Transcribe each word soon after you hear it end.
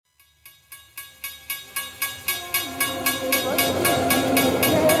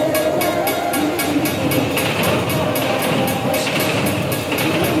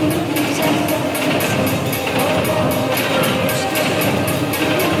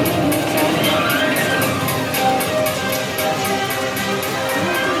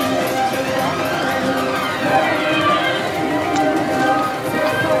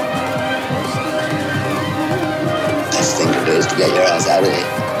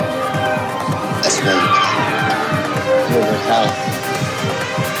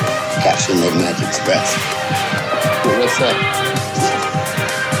a magic express. Well, what's that?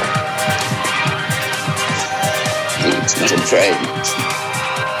 It's not a train.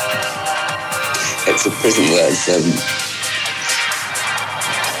 It's a prison where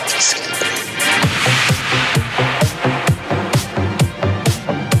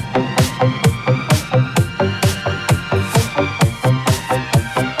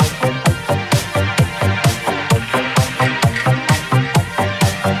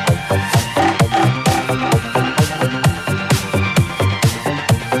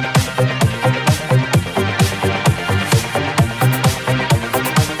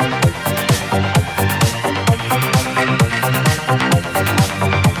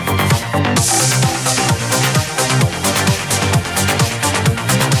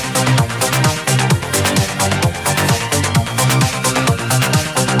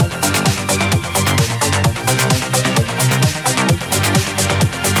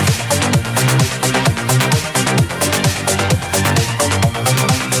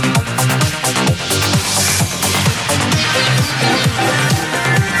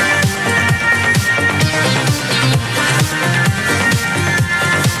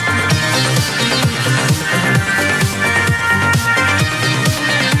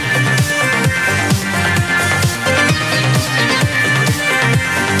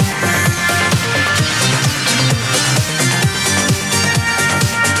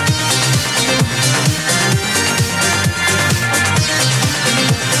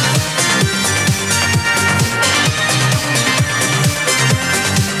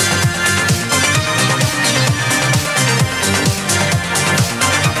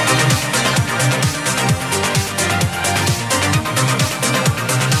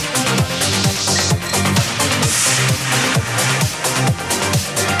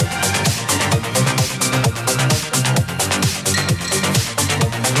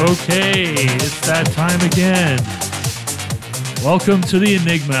Okay, it's that time again. Welcome to the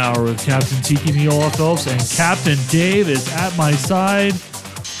Enigma Hour with Captain Tiki Miola Phillips, and Captain Dave is at my side.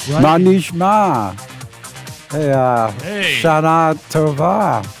 Right. Manishma. Hey, Shana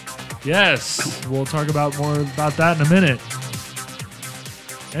Tova. Yes, we'll talk about more about that in a minute.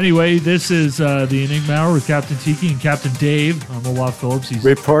 Anyway, this is the Enigma Hour with Captain Tiki and Captain Dave. I'm Olaf Phillips. He's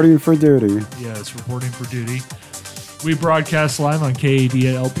reporting for duty. Yes, reporting for duty. We broadcast live on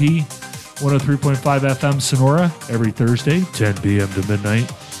KADLP 103.5 FM Sonora every Thursday, 10 p.m. to midnight.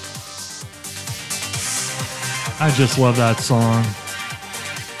 I just love that song.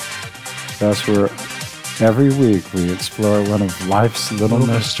 That's where every week we explore one of life's little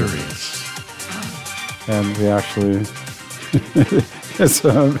mysteries. And we actually, it's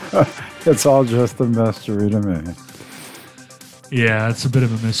all just a mystery to me. Yeah, it's a bit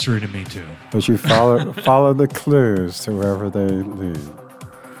of a mystery to me too. But you follow the clues to wherever they lead.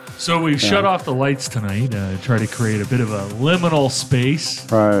 So we've shut off the lights tonight, try to create a bit of a liminal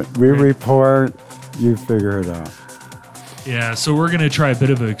space. Right. We report, you figure it out. Yeah, so we're going to try a bit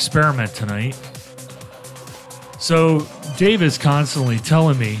of an experiment tonight. So Dave is constantly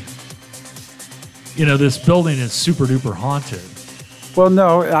telling me, this building is super duper haunted. Well,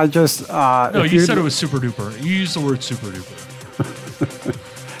 no, I just... no, you said it was super duper. You used the word super duper.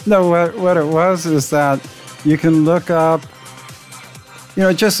 No, what it was is that you can look up,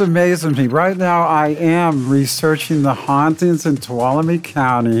 it just amazes me. Right now, I am researching the hauntings in Tuolumne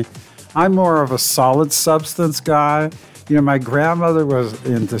County. I'm more of a solid substance guy. My grandmother was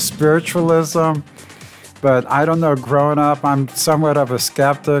into spiritualism, but I don't know, growing up, I'm somewhat of a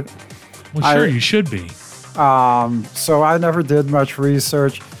skeptic. Well, sure, you should be. So I never did much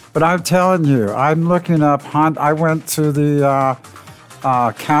research, but I'm telling you, I'm looking up I went to the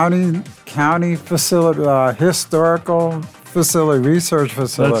county facility, historical facility, research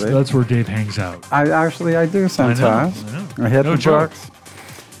facility. That's where Dave hangs out. I do sometimes. I know. I hit no the joke. books.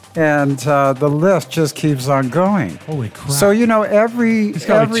 And the list just keeps on going. Holy crap. So, It's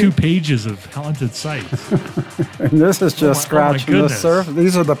got like 2 pages of haunted sites. And this is just scratching the surface.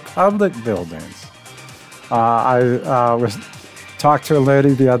 These are the public buildings. I was talked to a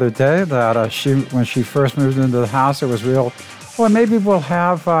lady the other day that when she first moved into the house, it was real. Well, maybe we'll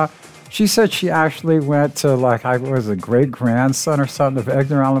have. She said she actually went to I was a great grandson or something of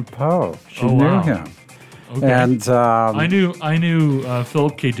Edgar Allan Poe. She knew him. Okay. And I knew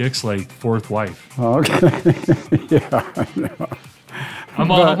Philip K. Dick's fourth wife. Okay. Yeah, I know. I'm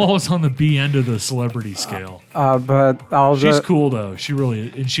always on the B end of the celebrity scale. But she's cool though. She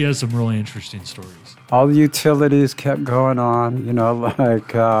has some really interesting stories. All the utilities kept going on.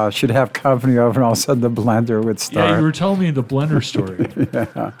 She'd have company over, and all of a sudden the blender would start. Yeah, you were telling me the blender story.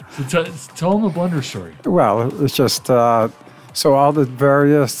 Yeah. So tell them the blender story. Well, it's just So all the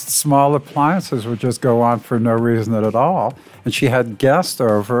various small appliances would just go on for no reason at all. And she had guests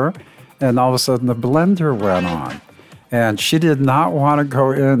over, and all of a sudden the blender went on. And she did not want to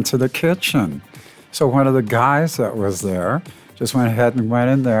go into the kitchen. So one of the guys that was there just went ahead and went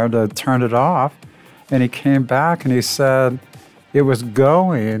in there to turn it off. And he came back and he said it was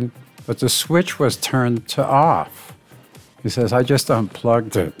going, but the switch was turned to off. He says, I just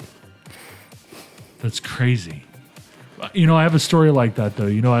unplugged it. That's crazy. You know, I have a story like that, though.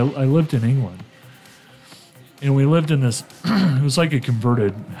 You know, I lived in England. And we lived in this, it was like a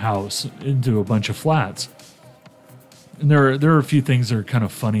converted house into a bunch of flats. And there are a few things that are kind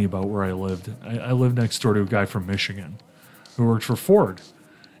of funny about where I lived. I lived next door to a guy from Michigan who worked for Ford.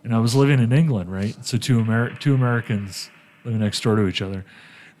 And I was living in England, right? So two Americans living next door to each other.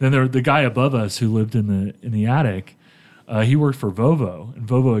 Then the guy above us who lived in the attic, he worked for Volvo, and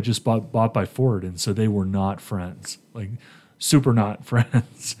Volvo had just bought by Ford, and so they were not friends, like super not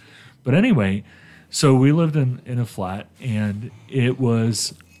friends. But anyway, so we lived in a flat, and it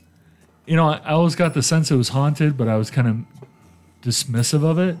was, you know, I always got the sense it was haunted, but I was kind of dismissive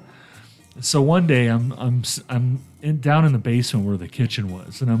of it. So one day I'm down in the basement where the kitchen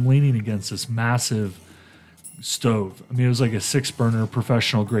was, and I'm leaning against this massive stove. I mean, it was like a 6-burner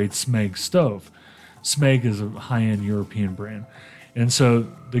professional grade Smeg stove. Smeg is a high-end European brand. And so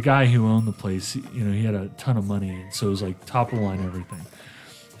the guy who owned the place, you know, he had a ton of money, and so it was like top of the line everything.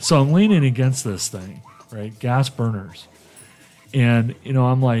 So I'm leaning against this thing, right? Gas burners. And, you know,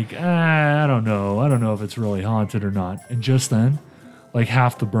 I'm like, I don't know. I don't know if it's really haunted or not. And just then, like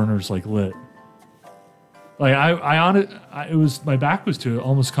half the burners like lit. Like it was, my back was to it,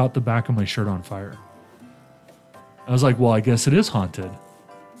 almost caught the back of my shirt on fire. I was like, well, I guess it is haunted.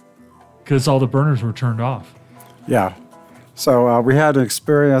 Because all the burners were turned off. Yeah. So we had an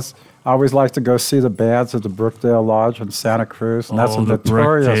experience. I always like to go see the bands at the Brookdale Lodge in Santa Cruz. And that's a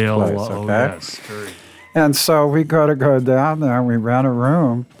notorious place, okay? Oh, yes. Very. And so we go down there, and we rent a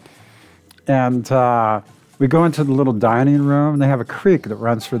room. And we go into the little dining room, and they have a creek that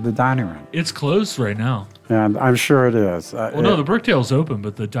runs through the dining room. It's closed right now. And I'm sure it is. No, the Brookdale's open,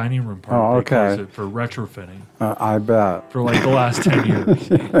 but the dining room part, they closed it for retrofitting. I bet. For like the last 10 years.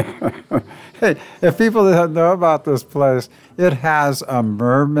 Hey, if people don't know about this place, it has a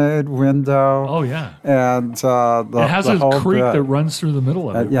mermaid window. Oh, yeah. And it has a creek that runs through the middle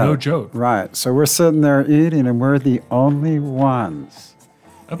of it. Yeah, no joke. Right. So we're sitting there eating, and we're the only ones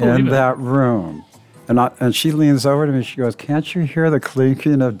in that room. And she leans over to me. She goes, can't you hear the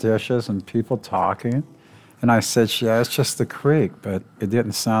clinking of dishes and people talking? And I said, yeah, it's just the creek, but it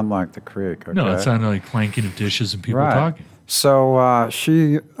didn't sound like the creek. Okay? No, it sounded like clanking of dishes and people talking. So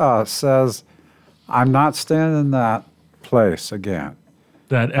she says, I'm not staying in that place again.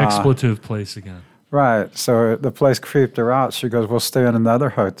 That expletive place again. Right. So the place creeped her out. She goes, we'll stay in another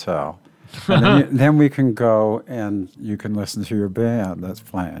hotel. And then we can go and you can listen to your band that's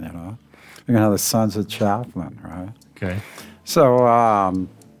playing, you know. You're going to have the Sons of Chaplin, right? Okay. So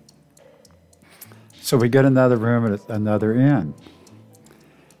so we get another room at another inn.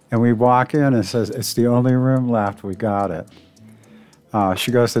 And we walk in and it says, it's the only room left. We got it.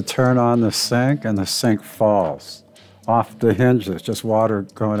 She goes to turn on the sink, and the sink falls off the hinges, just water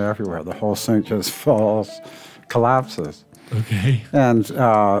going everywhere. The whole sink just falls, collapses. Okay. And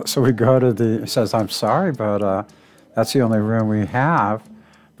so we go to it says, I'm sorry, but that's the only room we have.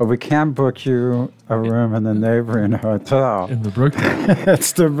 But we can book you a room in the neighboring hotel. In the Brookdale.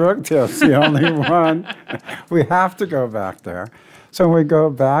 It's the Brookdale. It's the only one. We have to go back there. So when we go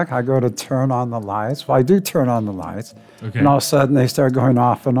back, I go to turn on the lights. Well, I do turn on the lights. Okay. And all of a sudden, they start going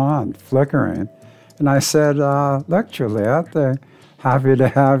off and on, flickering. And I said, look, Juliet, they're happy to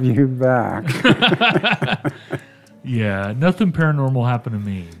have you back. Yeah, nothing paranormal happened to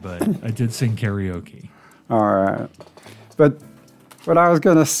me, but I did sing karaoke. All right. But what I was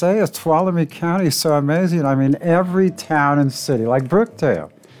going to say is Tuolumne County is so amazing. I mean, every town and city, like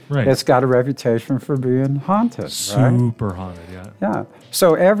Brookdale, right. It's got a reputation for being haunted, Super right? haunted, yeah. Yeah.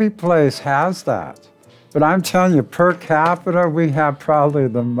 So every place has that. But I'm telling you, per capita, we have probably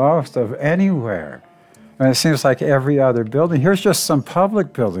the most of anywhere. And it seems like every other building. Here's just some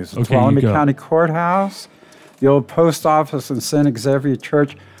public buildings. The Tuolumne County Courthouse, the old post office and St. Xavier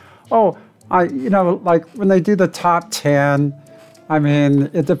Church. Oh, like when they do the top 10, I mean,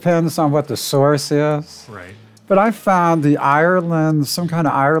 it depends on what the source is. Right. But I found some kind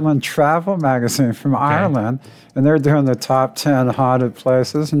of Ireland travel magazine from Ireland, and they're doing the top 10 haunted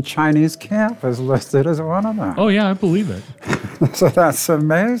places, and Chinese Camp is listed as one of them. Oh, yeah, I believe it. So that's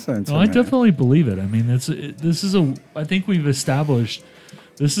amazing to me. I definitely believe it. I mean, I think we've established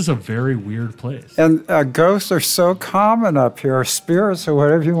This is a very weird place. And ghosts are so common up here, or spirits, or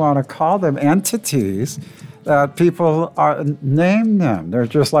whatever you want to call them, entities, that people name them. They're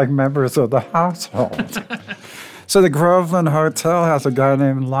just like members of the household. So the Groveland Hotel has a guy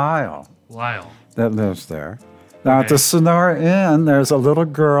named Lyle. That lives there. Now, at the Sonora Inn, there's a little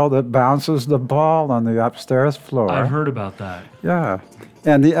girl that bounces the ball on the upstairs floor. I've heard about that. Yeah.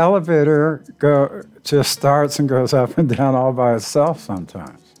 And the elevator just starts and goes up and down all by itself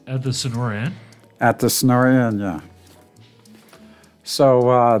sometimes. At the Sonora Inn? At the Sonora Inn, yeah.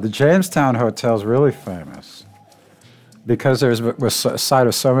 So the Jamestown Hotel is really famous because it was a site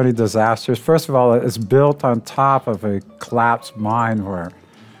of so many disasters. First of all, it's built on top of a collapsed mine where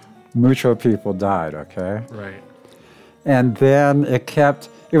mucho people died, okay? Right. And then it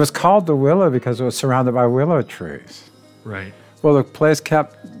was called the Willow because it was surrounded by willow trees. Right. Well, the place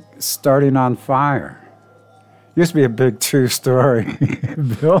kept starting on fire. Used to be a big 2-story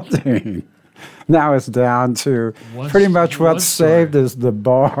building. Now it's down to pretty much what's saved is the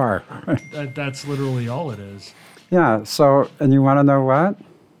bar. That's literally all it is. Yeah, so, and you want to know what?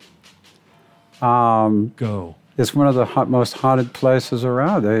 Go. It's one of the most haunted places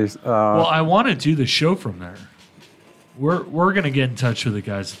around. Well, I want to do the show from there. We're going to get in touch with the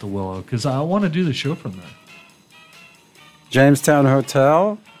guys at the Willow because I want to do the show from there. Jamestown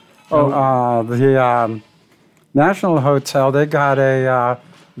Hotel? The National Hotel, they got a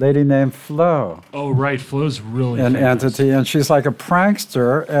lady named Flo. Oh, right. Flo's really an famous. entity, and she's like a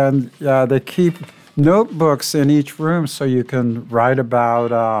prankster, and they keep notebooks in each room so you can write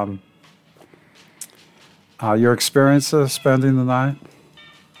about your experiences spending the night.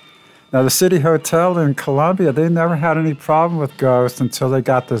 Now, the City Hotel in Columbia, they never had any problem with ghosts until they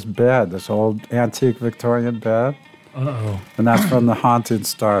got this bed, this old antique Victorian bed. Uh-oh. And that's when the haunting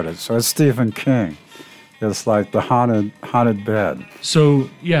started. So it's Stephen King. It's like the haunted bed. So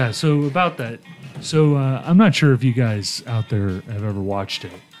about that. So I'm not sure if you guys out there have ever watched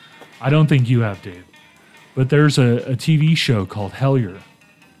it. I don't think you have, Dave. But there's a TV show called Hellier.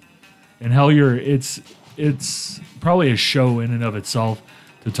 And Hellier, it's probably a show in and of itself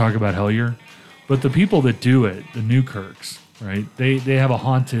to talk about Hellier. But the people that do it, the Newkirks, right, they have a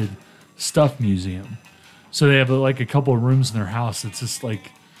haunted stuff museum. So they have like a couple of rooms in their house that's just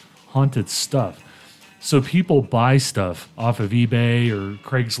like haunted stuff. So people buy stuff off of eBay or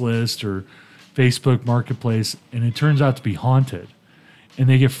Craigslist or Facebook Marketplace, and it turns out to be haunted. And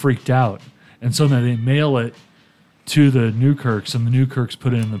they get freaked out. And so then they mail it to the Newkirks, and the Newkirks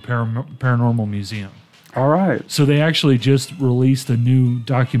put it in the Paranormal Museum. All right. So they actually just released a new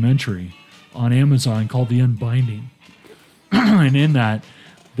documentary on Amazon called The Unbinding. And in that,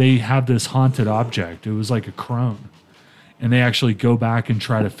 they have this haunted object. It was like a crone. And they actually go back and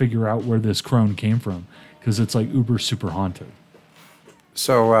try to figure out where this crone came from because it's like uber super haunted.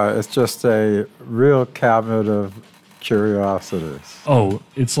 So it's just a real cabinet of curiosities. Oh,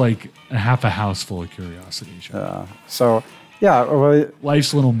 it's like a half a house full of curiosities. So, yeah. Well,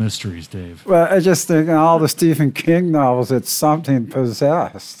 Life's little mysteries, Dave. Well, I just think in all the Stephen King novels, it's something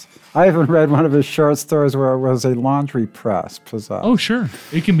possessed. I even read one of his short stories where it was a laundry press possessed. Oh, sure.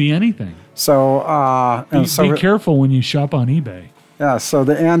 It can be anything. So, be careful when you shop on eBay. Yeah, so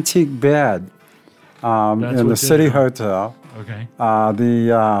the antique bed in the City Hotel. Okay.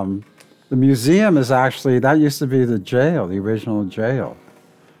 The museum is actually, that used to be the jail, the original jail.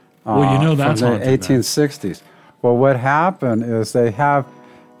 Well, that's from the 1860s. Well, what happened is they have,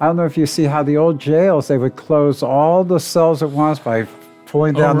 I don't know if you see how the old jails, they would close all the cells at once by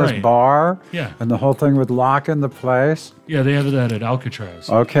pulling down this bar. Yeah. And the whole thing would lock into place. Yeah, they have that at Alcatraz.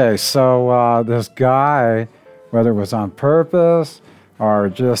 Okay, so this guy, whether it was on purpose or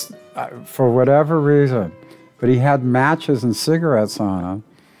just for whatever reason, but he had matches and cigarettes on him,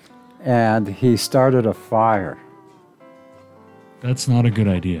 and he started a fire. That's not a good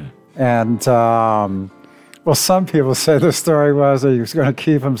idea. And, well, some people say the story was that he was going to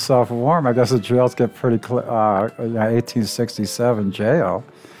keep himself warm. I guess the jails get pretty 1867 jail.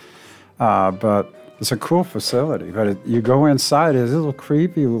 But it's a cool facility. But you go inside, it's a little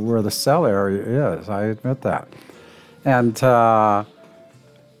creepy where the cell area is. I admit that. And so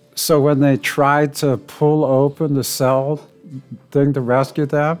when they tried to pull open the cell thing to rescue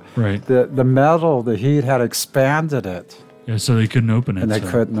them, right, the metal, the heat had expanded it. Yeah, so they couldn't open it. And they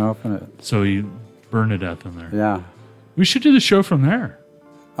couldn't open it. So he burned to death in there. Yeah. We should do the show from there.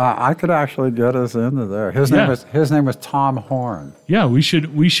 I could actually get us into there. His name was Tom Horn. Yeah, we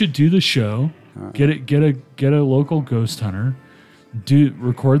should do the show. Get a local ghost hunter,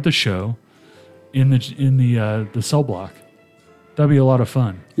 record the show in the cell block. That'd be a lot of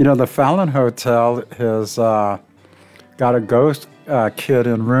fun. You know, the Fallon Hotel has got a ghost kid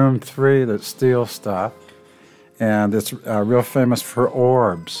in room 3 that steals stuff. And it's real famous for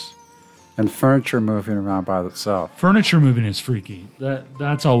orbs and furniture moving around by itself. Furniture moving is freaky.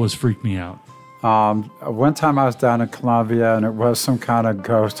 That's always freaked me out. One time I was down in Colombia, and it was some kind of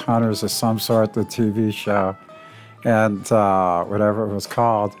ghost hunters of some sort, the TV show, and whatever it was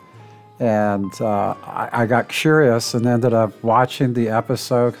called. And I got curious and ended up watching the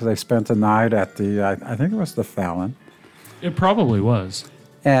episode because they spent the night at I think it was the Fallon. It probably was.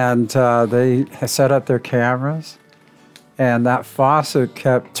 And they set up their cameras, and that faucet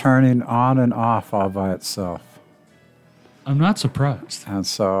kept turning on and off all by itself. I'm not surprised. And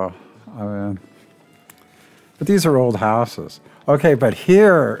so, I mean, but these are old houses. Okay, but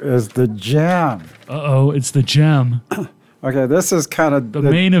here is the gem. Uh-oh, it's the gem. Okay, this is kind of the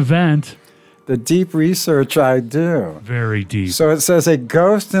main event. The deep research I do. Very deep. So it says a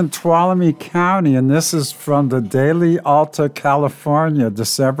ghost in Tuolumne County, and this is from the Daily Alta, California,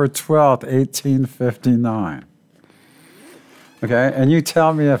 December 12th, 1859. Okay, and you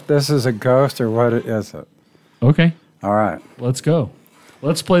tell me if this is a ghost or what it is. Okay. All right. Let's go.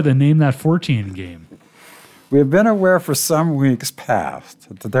 Let's play the Name That 14 game. We have been aware for some weeks past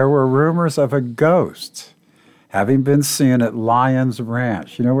that there were rumors of a ghost having been seen at Lyons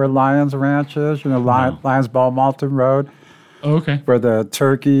Ranch. You know where Lyons Ranch is? You know, Lyons Ball Malton Road? Oh, okay. Where the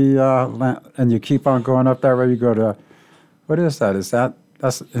turkey, and you keep on going up that road, you go to, what is that?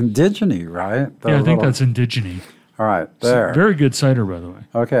 That's Indigene, right? I think that's Indigene. All right, there. Very good cider, by the way.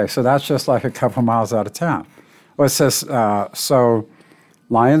 Okay, so that's just like a couple miles out of town. Well, it says, so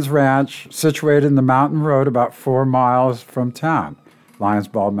Lyons Ranch, situated in the mountain road about 4 miles from town, Lyons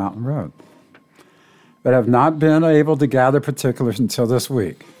Ball Mountain Road, but have not been able to gather particulars until this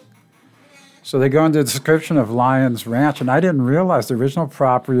week. So they go into the description of Lyons Ranch, and I didn't realize the original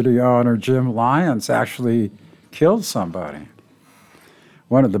property owner, Jim Lyons, actually killed somebody.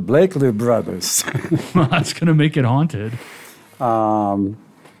 One of the Blakely brothers. Well, that's going to make it haunted.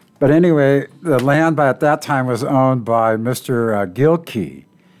 But anyway, the land at that time was owned by Mr. Gilkey,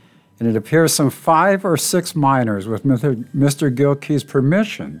 and it appears some 5 or 6 miners, with Mr. Gilkey's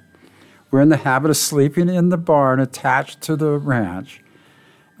permission, were in the habit of sleeping in the barn attached to the ranch,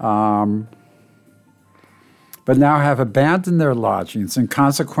 but now have abandoned their lodgings in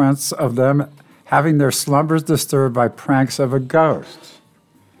consequence of them having their slumbers disturbed by pranks of a ghost.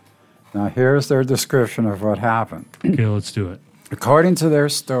 Now here's their description of what happened. Okay, let's do it. According to their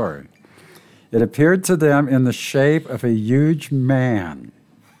story, it appeared to them in the shape of a huge man.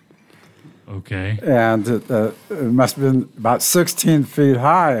 Okay. And it must have been about 16 feet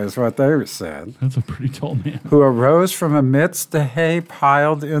high, is what they said. That's a pretty tall man. Who arose from amidst the hay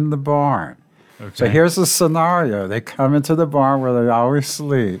piled in the barn. Okay. So here's the scenario. They come into the barn where they always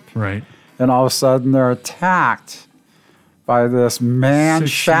sleep. Right. And all of a sudden they're attacked by this man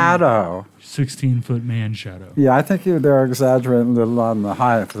shadow. 16-foot man shadow. Yeah, I think they're exaggerating a little on the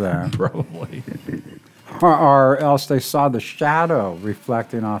height there. Probably. Or else they saw the shadow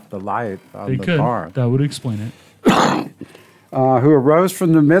reflecting off the light on the barn. That would explain it. Who arose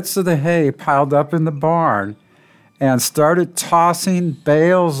from the midst of the hay piled up in the barn and started tossing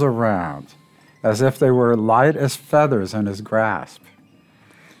bales around as if they were light as feathers in his grasp.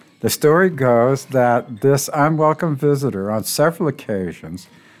 The story goes that this unwelcome visitor on several occasions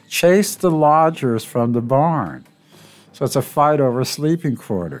chased the lodgers from the barn. So it's a fight over sleeping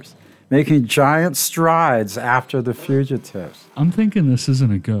quarters, making giant strides after the fugitives. I'm thinking this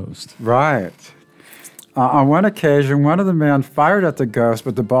isn't a ghost. Right. On one occasion, one of the men fired at the ghost,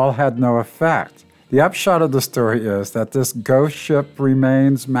 but the ball had no effect. The upshot of the story is that this ghost ship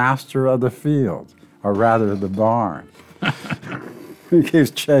remains master of the field, or rather the barn. He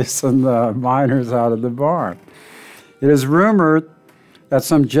keeps chasing the miners out of the barn. It is rumored that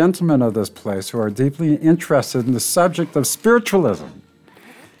some gentlemen of this place who are deeply interested in the subject of spiritualism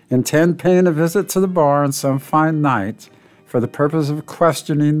intend paying a visit to the barn some fine night for the purpose of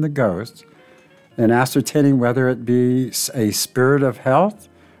questioning the ghost and ascertaining whether it be a spirit of health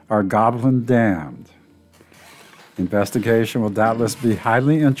or goblin damned. Investigation will doubtless be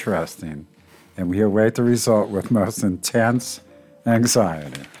highly interesting, and we await the result with most intense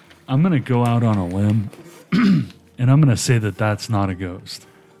anxiety. I'm going to go out on a limb, and I'm going to say that that's not a ghost.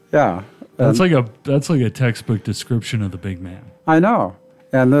 Yeah. That's like a textbook description of the big man. I know.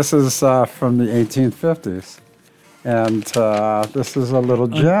 And this is from the 1850s. And this is a little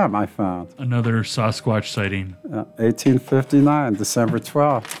gem I found. Another Sasquatch sighting. 1859, December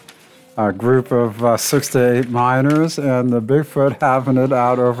 12th. A group of 6 to 8 miners and the Bigfoot having it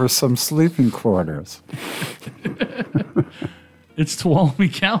out over some sleeping quarters. It's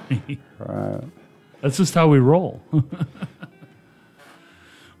Tuolumne County. Right. That's just how we roll.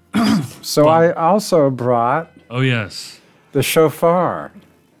 So I also brought Oh, yes. the shofar.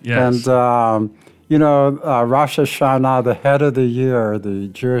 Yes. And, Rosh Hashanah, the head of the year, the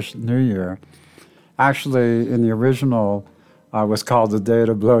Jewish New Year, actually in the original was called the day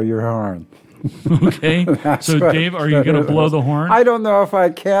to blow your horn. Okay. So, Dave, are you going to blow the horn? I don't know if I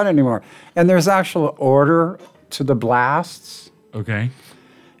can anymore. And there's actual order to the blasts. Okay.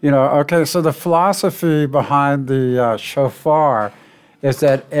 So the philosophy behind the shofar is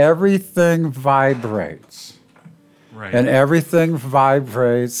that everything vibrates. Right. And everything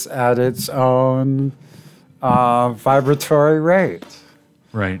vibrates at its own vibratory rate.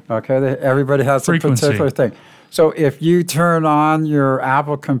 Right. Okay, everybody has Frequency. a particular thing. So if you turn on your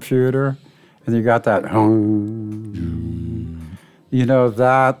Apple computer and you got that hum,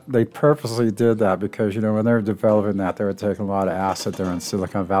 that they purposely did that because, when they were developing that, they were taking a lot of acid there in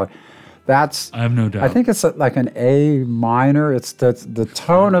Silicon Valley. I have no doubt. I think it's like an A minor. It's the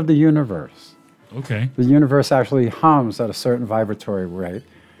tone of the universe. Okay. The universe actually hums at a certain vibratory rate.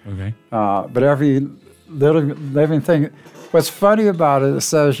 Okay. But every living thing. What's funny about it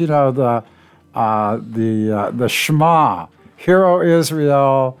says, the Shema, Hear, O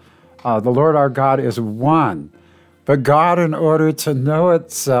Israel, the Lord our God is one. But God, in order to know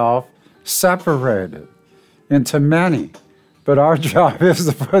itself, separated into many. But our job is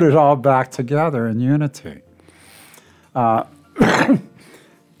to put it all back together in unity. But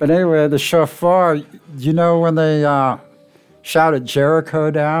anyway, the shofar, when they shouted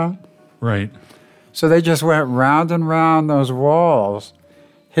Jericho down? Right. So they just went round and round those walls,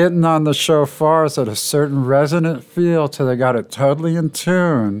 hitting on the shofars at a certain resonant feel till they got it totally in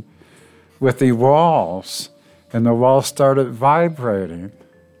tune with the walls, and the walls started vibrating.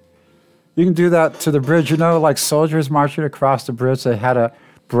 You can do that to the bridge. Like soldiers marching across the bridge, they had to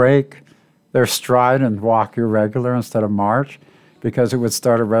break their stride and walk irregular instead of march because it would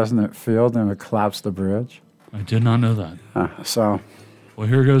start a resonant field and it would collapse the bridge. I did not know that. Well,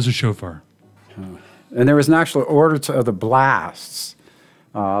 here goes the shofar. And there was an actual order of the blasts,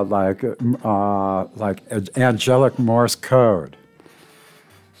 like angelic Morse code.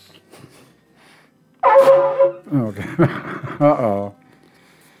 Okay. Uh-oh.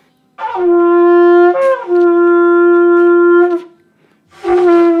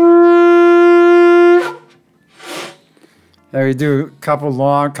 There you do a couple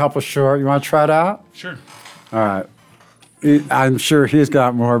long, couple short. You want to try it out? Sure. All right. I'm sure he's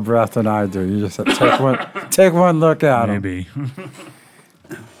got more breath than I do. You just have to take one look at him. Maybe.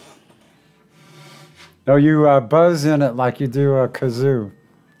 No, you buzz in it like you do a kazoo,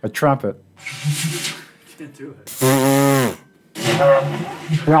 a trumpet. Can't do it.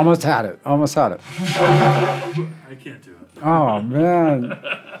 We almost had it. I can't do it. Oh, man.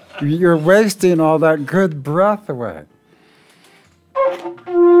 You're wasting all that good breath away.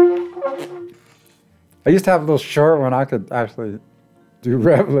 I used to have a little short one. I could actually do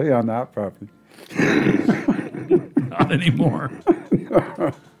reveille on that puppy. Not anymore.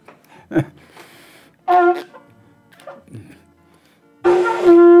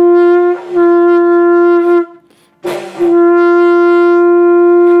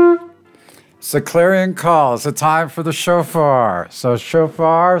 It's a clarion call. It's a time for the shofar. So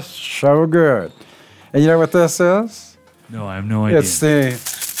shofar, so good. And you know what this is? No, I have no idea. It's the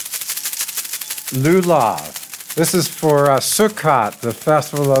lulav. This is for Sukkot, the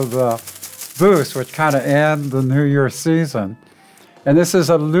festival of the booths, which kind of end the New Year season. And this is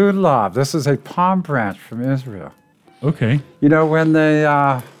a lulav. This is a palm branch from Israel. Okay. When they...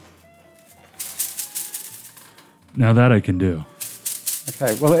 Now that I can do.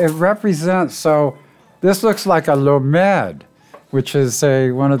 Okay, well, it represents... So this looks like a lomed, which is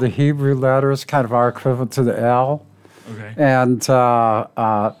one of the Hebrew letters, kind of our equivalent to the L. Okay. And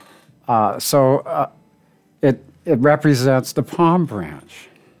it represents the palm branch.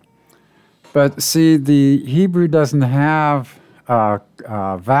 But see, the Hebrew doesn't have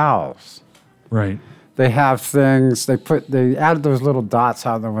vowels. Right. They have things, they added those little dots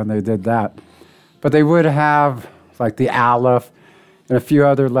on them when they did that. But they would have like the aleph and a few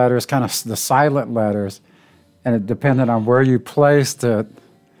other letters, kind of the silent letters, and it depended on where you placed it,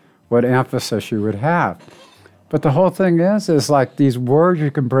 what emphasis you would have. But the whole thing is like these words,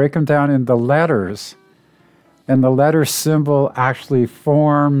 you can break them down into letters, and the letter symbol actually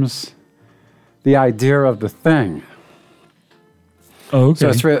forms the idea of the thing. Oh,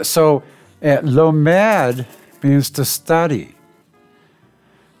 okay. So lomed means to study.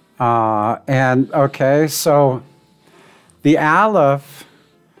 So the aleph,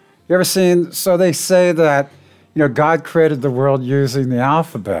 you ever seen, so they say that, God created the world using the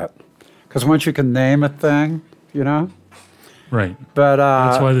alphabet. Because once you can name a thing, Right. But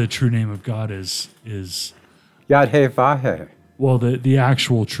That's why the true name of God is Yad-Heh Vah-Heh. well, the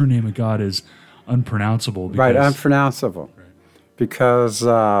actual true name of God is unpronounceable. Because, Right, unpronounceable. Because you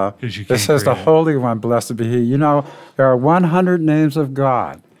it can't says the create it. Holy One, blessed be He. You know, there are 100 names of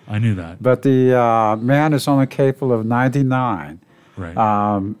God, I knew that. but the man is only capable of 99.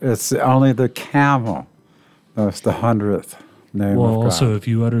 Right. It's only the camel that's the 100th name Well, of God. also, if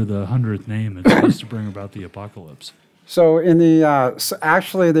you utter the 100th name, it's supposed to bring about the apocalypse. So in the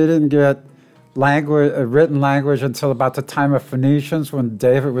actually, they didn't get written language until about the time of Phoenicians, when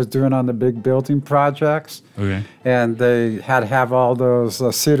David was doing on the big building projects, Okay. and they had to have all those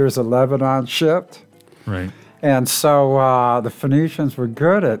cedars of Lebanon shipped. Right. And so the Phoenicians were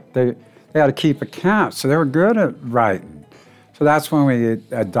good at they had to keep accounts, so they were good at writing. So that's when we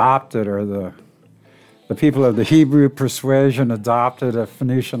adopted, or the people of the Hebrew persuasion adopted a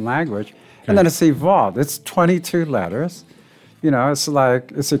Phoenician language, and then it's evolved. It's 22 letters. You know, it's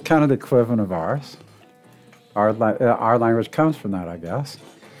kind of the equivalent of ours. Our language comes from that, I guess.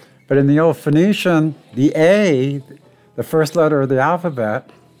 But in the old Phoenician, the A, the first letter of the alphabet,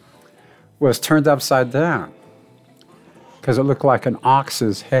 was turned upside down because it looked like an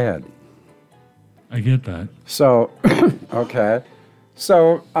ox's head. I get that. So, okay.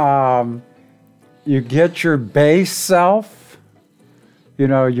 So you get your base self, you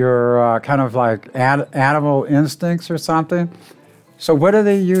know, your kind of like animal instincts or something. So what do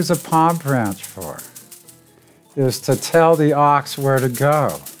they use a palm branch for? Is to tell the ox where to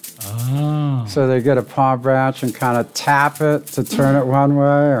go. Oh. So they get a palm branch and kind of tap it to turn it one way,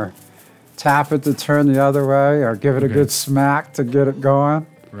 or tap it to turn the other way, or give it a good smack to get it going.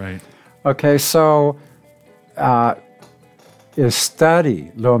 Right. Okay, so is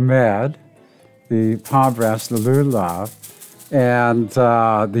study, lomed, the palm branch, the lulav, and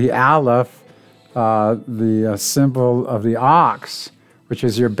the aleph, the symbol of the ox, which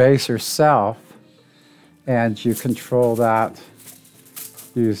is your baser self, and you control that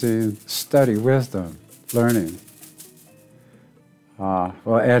using study, wisdom, learning.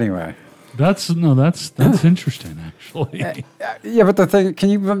 Well, anyway. That's interesting, actually. Yeah, but the thing, can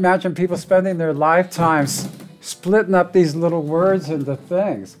you imagine people spending their lifetimes splitting up these little words into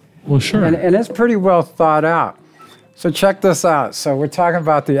things? Well, sure. And it's pretty well thought out. So check this out. So we're talking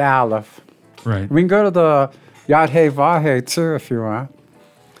about the aleph. Right. We can go to the Yad-Heh Vah-Heh too if you want.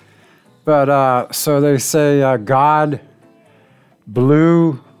 But so they say God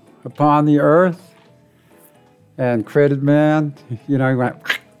blew upon the earth and created man. You know, he went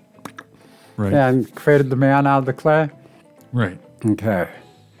Right. and created the man out of the clay. Right. Okay.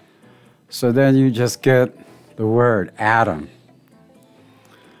 So then you just get the word Adam.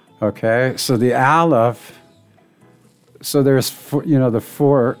 Okay. So the aleph. So there's the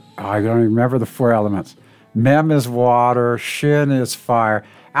four. I don't even remember the four elements. Mem is water. Shin is fire.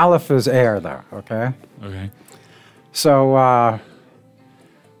 Aleph is air, though. Okay. Okay. So,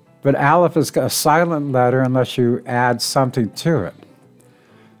 but aleph is a silent letter unless you add something to it.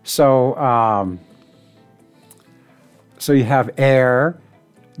 So, so you have air,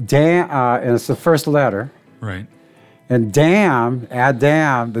 dam, and it's the first letter. Right. And dam, add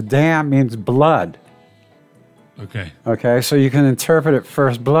dam. The dam means blood. Okay. Okay, so you can interpret it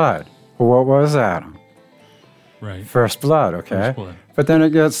first blood. Well, what was Adam? Right. First blood, okay? First blood. But then it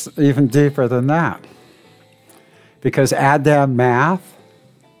gets even deeper than that. Because Adam math,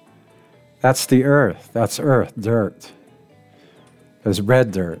 that's the earth. That's earth, dirt. There's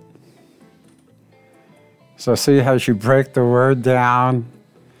red dirt. So see how you break the word down,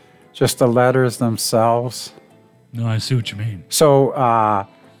 just the letters themselves? No, I see what you mean. So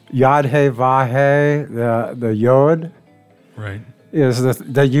Yad-Heh Vah-Heh, the Yod, Right. is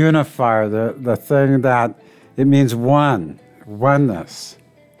the unifier, the thing that it means oneness.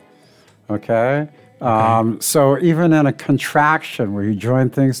 Okay? So even in a contraction where you join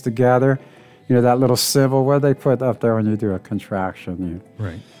things together, you know that little symbol, what do they put up there when you do a contraction?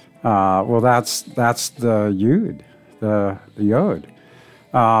 Right. Well, that's the Yud, the Yod.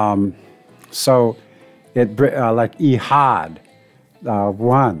 So it like Ihad,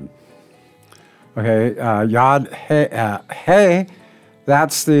 one. Okay, Yad Hey,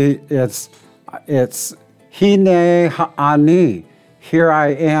 that's it's Hine Ha'ani, here I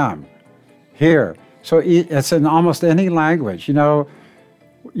am, here. So it's in almost any language. You know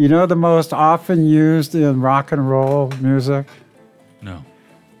the most often used in rock and roll music? No.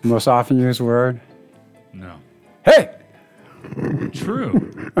 The most often used word? No. Hey!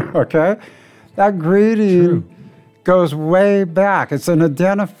 True. Okay? That greeting True. goes way back. It's an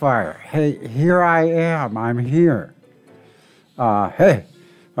identifier. Hey, here I am. I'm here. Hey.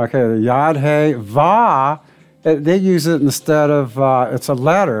 Okay, the Yad-Heh Va They use it instead of, it's a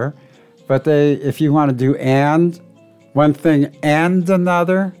letter, but if you want to do and, one thing and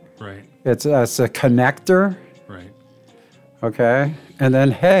another, Right. it's a connector. Right. Okay, and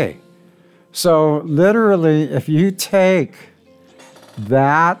then hey. So literally, if you take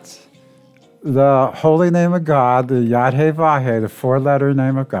that, the holy name of God, the xThe, the four-letter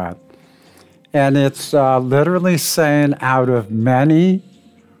name of God, and it's literally saying out of many,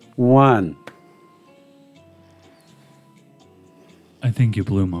 one. I think you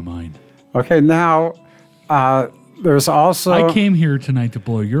blew my mind. Okay, now there's also... I came here tonight to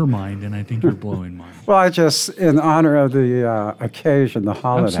blow your mind, and I think you're blowing mine. Well, I just, in honor of the occasion, the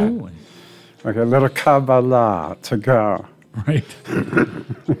holiday. Absolutely. Okay, a little Kabbalah to go. Right.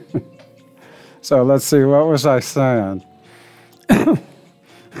 So let's see, what was I saying? Yeah,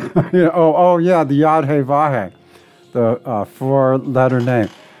 the xThe, the four-letter name.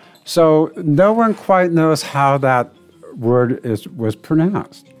 So no one quite knows how that word was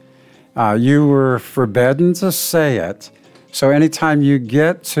pronounced. You were forbidden to say it. So anytime you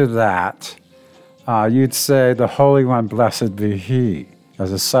get to that, you'd say, the Holy One, blessed be He,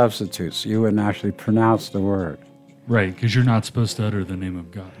 as a substitute. So you wouldn't actually pronounce the word. Right, because you're not supposed to utter the name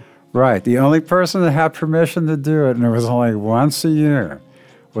of God. Right. The only person that had permission to do it, and it was only once a year,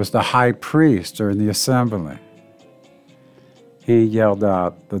 was the high priest during the assembly. He yelled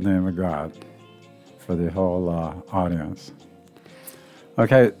out the name of God for the whole audience.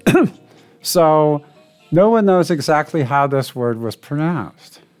 Okay, so no one knows exactly how this word was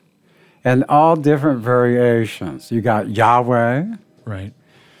pronounced. And all different variations. You got Yahweh. Right.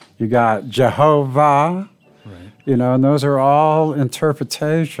 You got Jehovah. Right. And those are all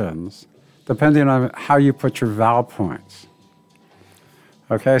interpretations depending on how you put your vowel points.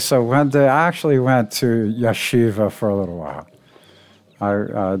 Okay, so one day I actually went to yeshiva for a little while.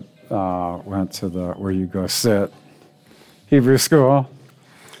 I went to where you go sit, Hebrew school.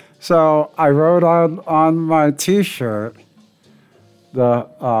 So I wrote on my T-shirt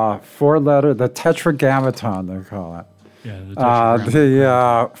the four-letter, the tetragrammaton, they call it. Yeah,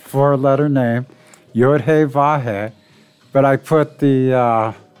 the four-letter name, Yod-He-Vah-He, but I put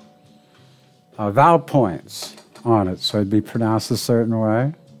the vowel points on it, so it'd be pronounced a certain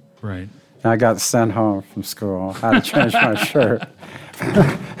way. Right. And I got sent home from school. I had to change my shirt.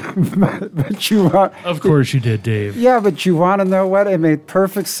 but you want... Of course you did, Dave. Yeah, but you want to know what? It made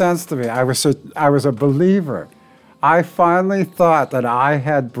perfect sense to me. I was a believer. I finally thought that I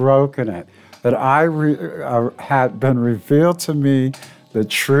had broken it, that had been revealed to me the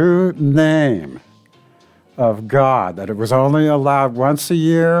true name of God, that it was only allowed once a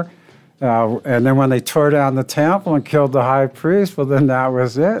year, and then when they tore down the temple and killed the high priest, well, then that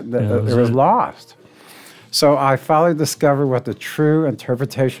was it. It was lost. So I finally discovered what the true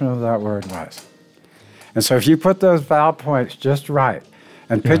interpretation of that word was. And so if you put those vowel points just right,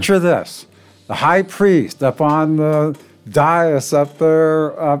 and picture this, the high priest up on the dais up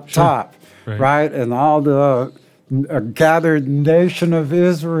there up top, right? And all the gathered nation of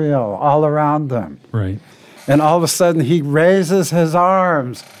Israel all around them. Right. And all of a sudden he raises his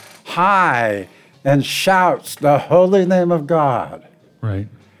arms high and shouts the holy name of God. Right.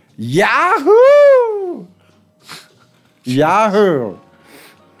 Yahoo! Yahoo!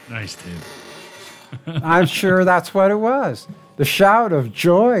 Nice, Dave. I'm sure that's what it was. The shout of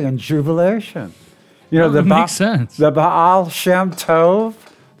joy and jubilation. That makes sense. The Baal Shem Tov,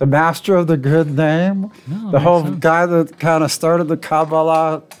 the master of the good name, the whole guy that kind of started the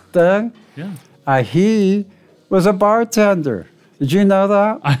Kabbalah thing. Yeah. He was a bartender. Did you know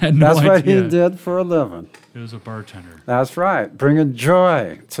that? I had no idea. That's what he did for a living. He was a bartender. That's right, bringing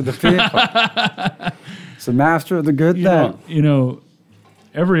joy to the people. It's the master of the good name.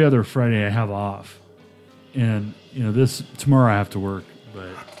 Every other Friday I have off, and tomorrow I have to work, but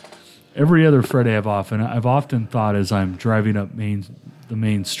every other Friday I have off, and I've often thought as I'm driving up the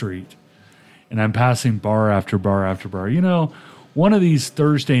main street, and I'm passing bar after bar after bar. One of these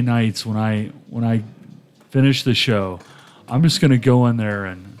Thursday nights when I finish the show, I'm just going to go in there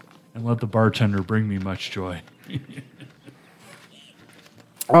and let the bartender bring me much joy.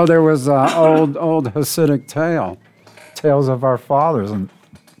 There was old Hasidic tales of our fathers, and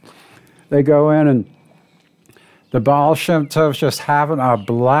they go in and the Baal Shem Tov's just having a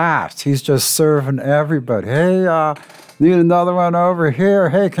blast. He's just serving everybody. Hey, need another one over here.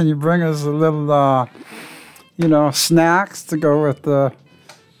 Hey, can you bring us a little, snacks to go with the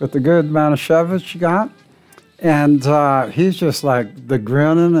good Manischewitz you got? And he's just like the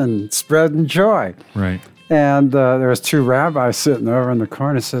grinning and spreading joy. Right. And there was two rabbis sitting over in the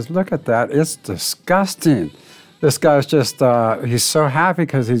corner. He says, look at that. It's disgusting. This guy's just, he's so happy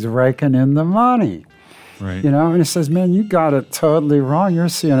because he's raking in the money. Right. And he says, man, you got it totally wrong. You're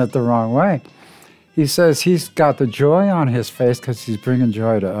seeing it the wrong way. He says he's got the joy on his face because he's bringing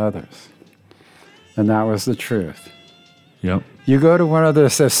joy to others. And that was the truth. Yep. You go to one of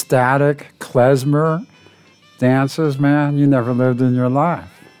those ecstatic klezmer dances, man, you never lived in your life.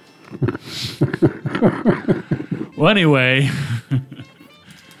 Well, anyway.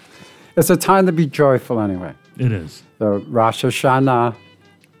 It's a time to be joyful anyway. It is. So Rosh Hashanah,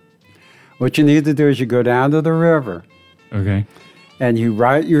 what you need to do is you go down to the river. Okay. And you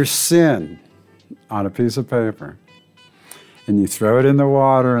write your sin on a piece of paper. And you throw it in the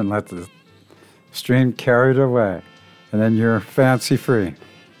water and let the stream carry it away. And then you're fancy free.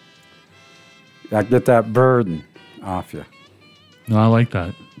 Get that burden off you. No, I like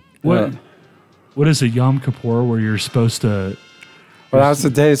that. What is it, Yom Kippur, where you're supposed to... Well, that's the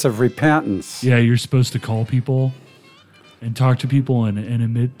days of repentance. Yeah, you're supposed to call people and talk to people and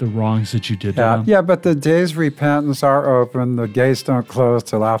admit the wrongs that you did to them. Yeah, but the days of repentance are open. The gates don't close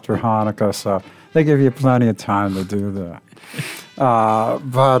till after Hanukkah, so they give you plenty of time to do that.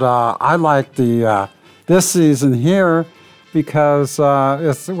 But I like this season here because I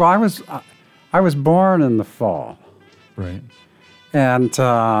was born in the fall. Right. And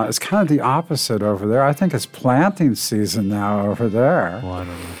it's kind of the opposite over there. I think it's planting season now over there. Well, I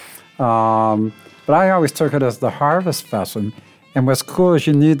don't know. But I always took it as the harvest festival. And what's cool is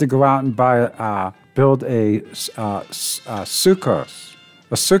you need to go out and build a sukkos,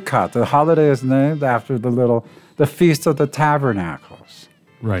 a sukkot. The holiday is named after the Feast of the Tabernacles.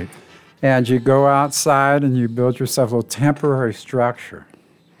 Right. And you go outside and you build yourself a little temporary structure.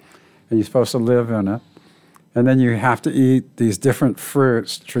 And you're supposed to live in it. And then you have to eat these different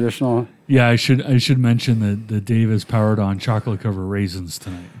fruits, traditional. Yeah, I should mention that Dave is powered on chocolate-covered raisins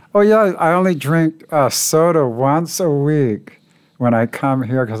tonight. Oh, yeah, I only drink soda once a week when I come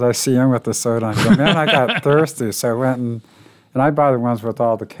here because I see him with the soda. I go, man, I got thirsty. So I went and I buy the ones with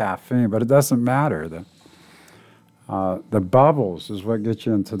all the caffeine, but it doesn't matter. The bubbles is what gets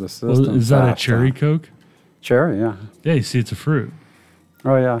you into the system. Well, is that a cherry Coke? Cherry, yeah. Yeah, you see, it's a fruit.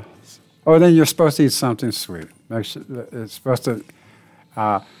 Oh, yeah. Oh, then you're supposed to eat something sweet. It's supposed to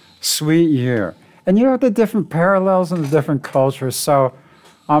sweet year. And you know the different parallels in the different cultures. So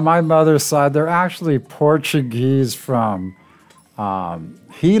on my mother's side, they're actually Portuguese from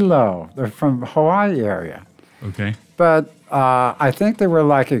Hilo. They're from Hawaii area. Okay. But I think they were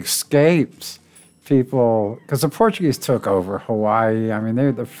like escaped people, because the Portuguese took over Hawaii. I mean, they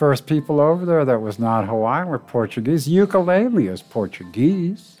were the first people over there that was not Hawaiian were Portuguese. Ukulele is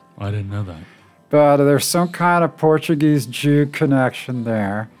Portuguese. I didn't know that. But there's some kind of Portuguese-Jew connection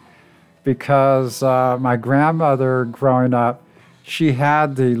there because my grandmother, growing up, she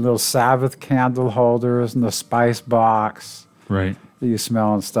had the little Sabbath candle holders and the spice box Right. that you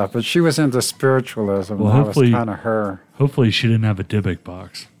smell and stuff. But she was into spiritualism. Well, that hopefully, was kind of her. Hopefully she didn't have a Dybbuk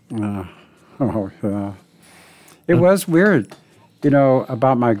box. Oh, yeah. It was weird,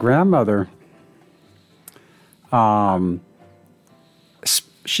 about my grandmother.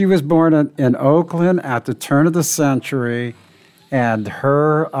 She was born in Oakland at the turn of the century, and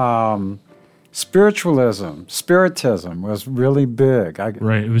her spiritism was really big.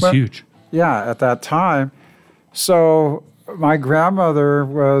 Right, it was huge. Yeah, at that time. So my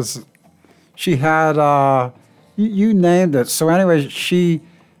grandmother she had, you named it. So anyway, she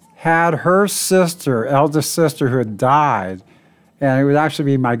had her sister, eldest sister, who had died, and it would actually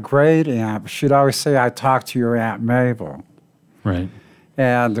be my great aunt. She'd always say, I talked to your Aunt Mabel. Right.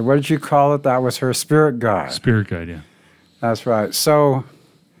 And what did you call it? That was her spirit guide. Spirit guide, yeah. That's right. So,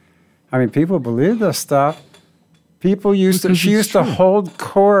 I mean, people believe this stuff. She used to hold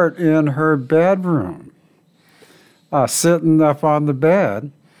court in her bedroom, sitting up on the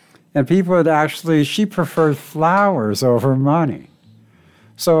bed. And people she preferred flowers over money.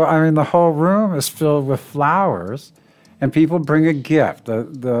 So, I mean, the whole room is filled with flowers. And people bring a gift.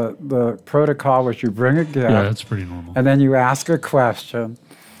 The protocol was you bring a gift. Yeah, that's pretty normal. And then you ask a question,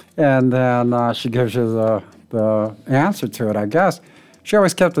 and then she gives you the answer to it, I guess. She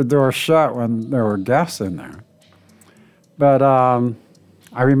always kept the door shut when there were guests in there. But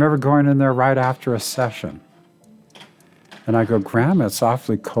I remember going in there right after a session. And I go, Grandma, it's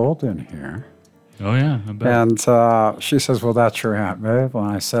awfully cold in here. Oh, yeah, I bet. And she says, well, that's your Aunt Mabel.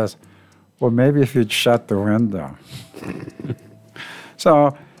 And I says, well, maybe if you'd shut the window.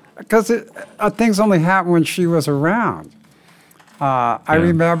 So, because things only happened when she was around. I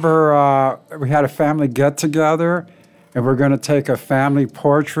remember we had a family get-together, and we're going to take a family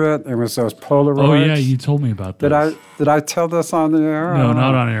portrait. It was those Polaroids. Oh, yeah, you told me about this. Did I tell this on the air? No,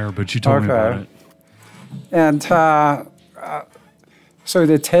 not on air, but you told me about it. And so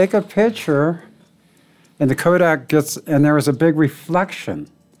they take a picture. And the Kodak gets, and there was a big reflection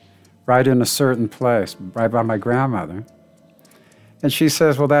right in a certain place, right by my grandmother. And she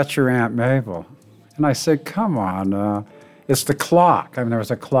says, well, that's your Aunt Mabel. And I said, come on, it's the clock. I mean, there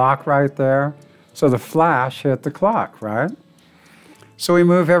was a clock right there. So the flash hit the clock, right? So we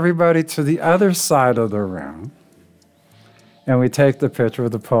move everybody to the other side of the room. And we take the picture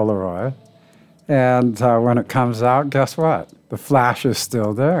with the Polaroid. And when it comes out, guess what? The flash is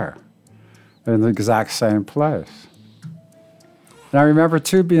still there in the exact same place. And I remember,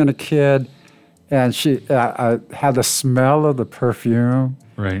 too, being a kid, and I had the smell of the perfume.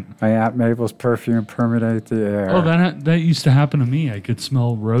 Right. My Aunt Mabel's perfume permeate the air. Oh, that used to happen to me. I could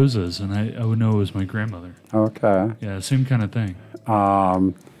smell roses, and I would know it was my grandmother. Okay. Yeah, same kind of thing.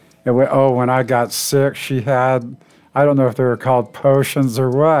 When I got sick, she had, I don't know if they were called potions or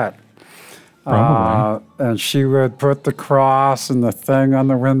what. Probably. And she would put the cross and the thing on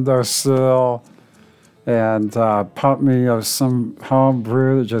the windowsill and pump me of some home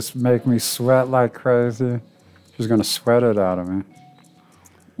brew that just make me sweat like crazy. She was going to sweat it out of me.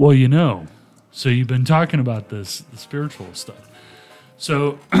 Well, so you've been talking about the spiritual stuff.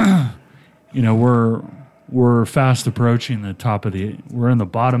 So, we're fast approaching we're in the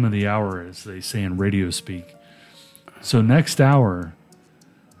bottom of the hour, as they say in radio speak. So next hour,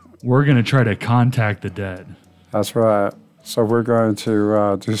 we're going to try to contact the dead. That's right. So we're going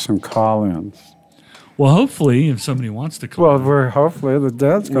to do some call-ins. Well, hopefully, if somebody wants to call in. Hopefully the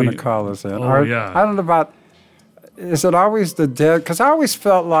dead's going to call us in. Yeah. I don't know about, is it always the dead? Because I always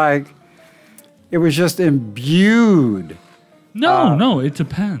felt like it was just imbued. No, it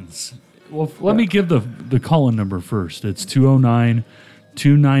depends. Well, let me give the call-in number first. It's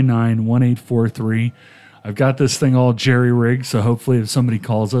 209-299-1843. I've got this thing all jerry-rigged, so hopefully if somebody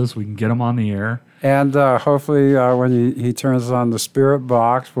calls us, we can get them on the air. And hopefully when he turns on the spirit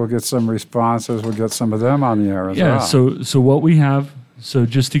box, we'll get some responses. We'll get some of them on the air as well. Yeah, so what we have, so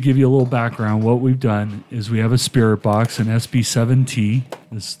just to give you a little background, what we've done is we have a spirit box, an SB7T.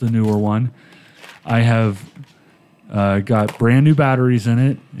 This is the newer one. I have got brand new batteries in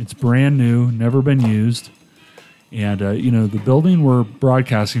it. It's brand new, never been used. And, the building we're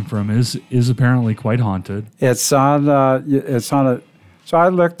broadcasting from is apparently quite haunted. So I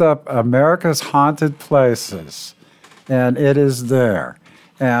looked up America's Haunted Places, and it is there.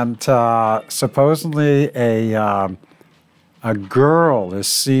 And supposedly a girl is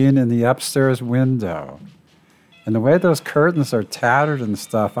seen in the upstairs window. And the way those curtains are tattered and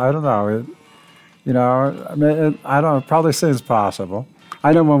stuff, I don't know. I don't know, probably seems possible.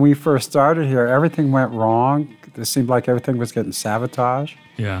 I know when we first started here, everything went wrong. It seemed like everything was getting sabotaged.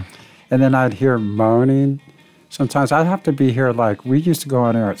 Yeah. And then I'd hear moaning. Sometimes I'd have to be here we used to go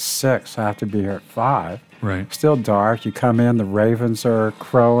on air at 6. I have to be here at 5. Right. Still dark. You come in, the ravens are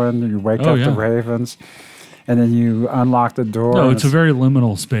crowing. You wake up the ravens. And then you unlock the door. No, it's a very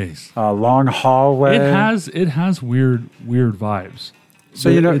liminal space. A long hallway. It has weird vibes. So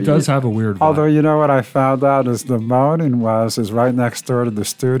it does have a weird vibe. Although what I found out is the moaning is right next door to the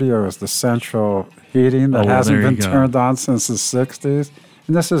studio is the central heating that hasn't been turned on since the 60s.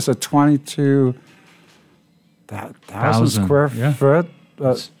 And this is a 22,000 square foot,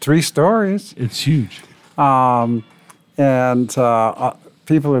 3 stories. It's huge. And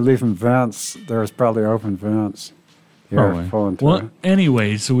people are leaving vents. There's probably open vents here. Well,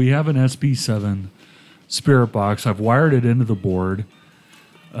 anyway, so we have an SB7 spirit box. I've wired it into the board.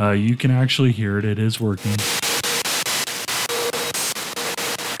 You can actually hear it. It is working.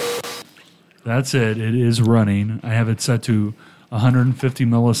 That's it. It is running. I have it set to 150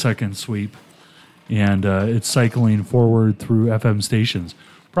 millisecond sweep, and it's cycling forward through FM stations.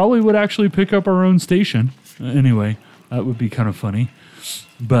 Probably would actually pick up our own station. Anyway, that would be kind of funny.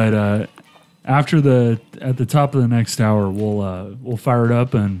 But at the top of the next hour, we'll fire it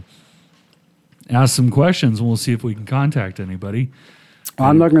up and ask some questions, and we'll see if we can contact anybody.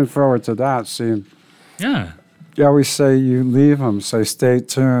 I'm looking forward to that. See, yeah. You always say you leave them, say stay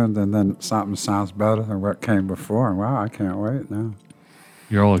tuned, and then something sounds better than what came before. Wow, I can't wait now.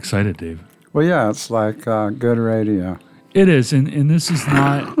 You're all excited, Dave. Well, yeah, it's like good radio. It is, and this is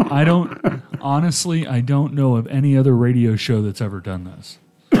not, I don't know of any other radio show that's ever done this.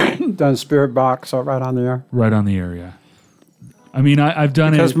 Done Spirit Box right on the air? Right on the air, yeah. I mean, I've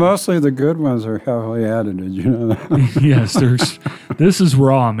done because mostly the good ones are heavily edited, you know that? Yes, this is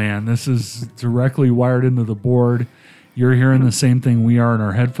raw, man. This is directly wired into the board. You're hearing the same thing we are in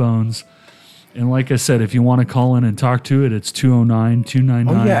our headphones. And like I said, if you want to call in and talk to it, it's 209-299.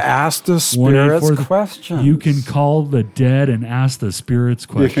 Oh, yeah, ask the spirits questions. You can call the dead and ask the spirits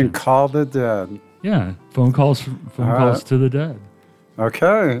questions. You can call the dead. Yeah, phone calls to the dead.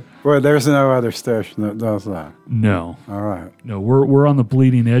 Okay. Well, there's no other station that does that. No. All right. No, we're on the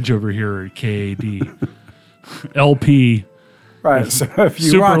bleeding edge over here at KAD. LP, Right. So if you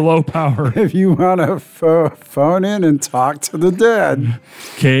super want, low power. if you want to phone in and talk to the dead,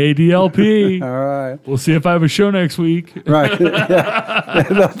 KADLP. all right. We'll see if I have a show next week. Right. Yeah.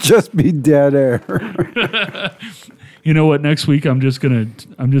 It'll just be dead air. You know what? Next week I'm just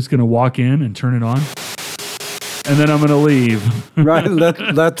gonna walk in and turn it on, and then I'm gonna leave. Right.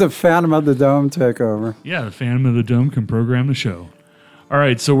 Let the Phantom of the Dome take over. Yeah, the Phantom of the Dome can program the show. All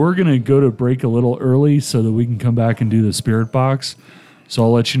right, so we're gonna go to break a little early so that we can come back and do the Spirit Box. So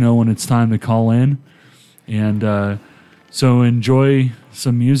I'll let you know when it's time to call in, and so enjoy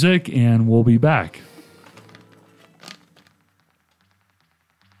some music, and we'll be back.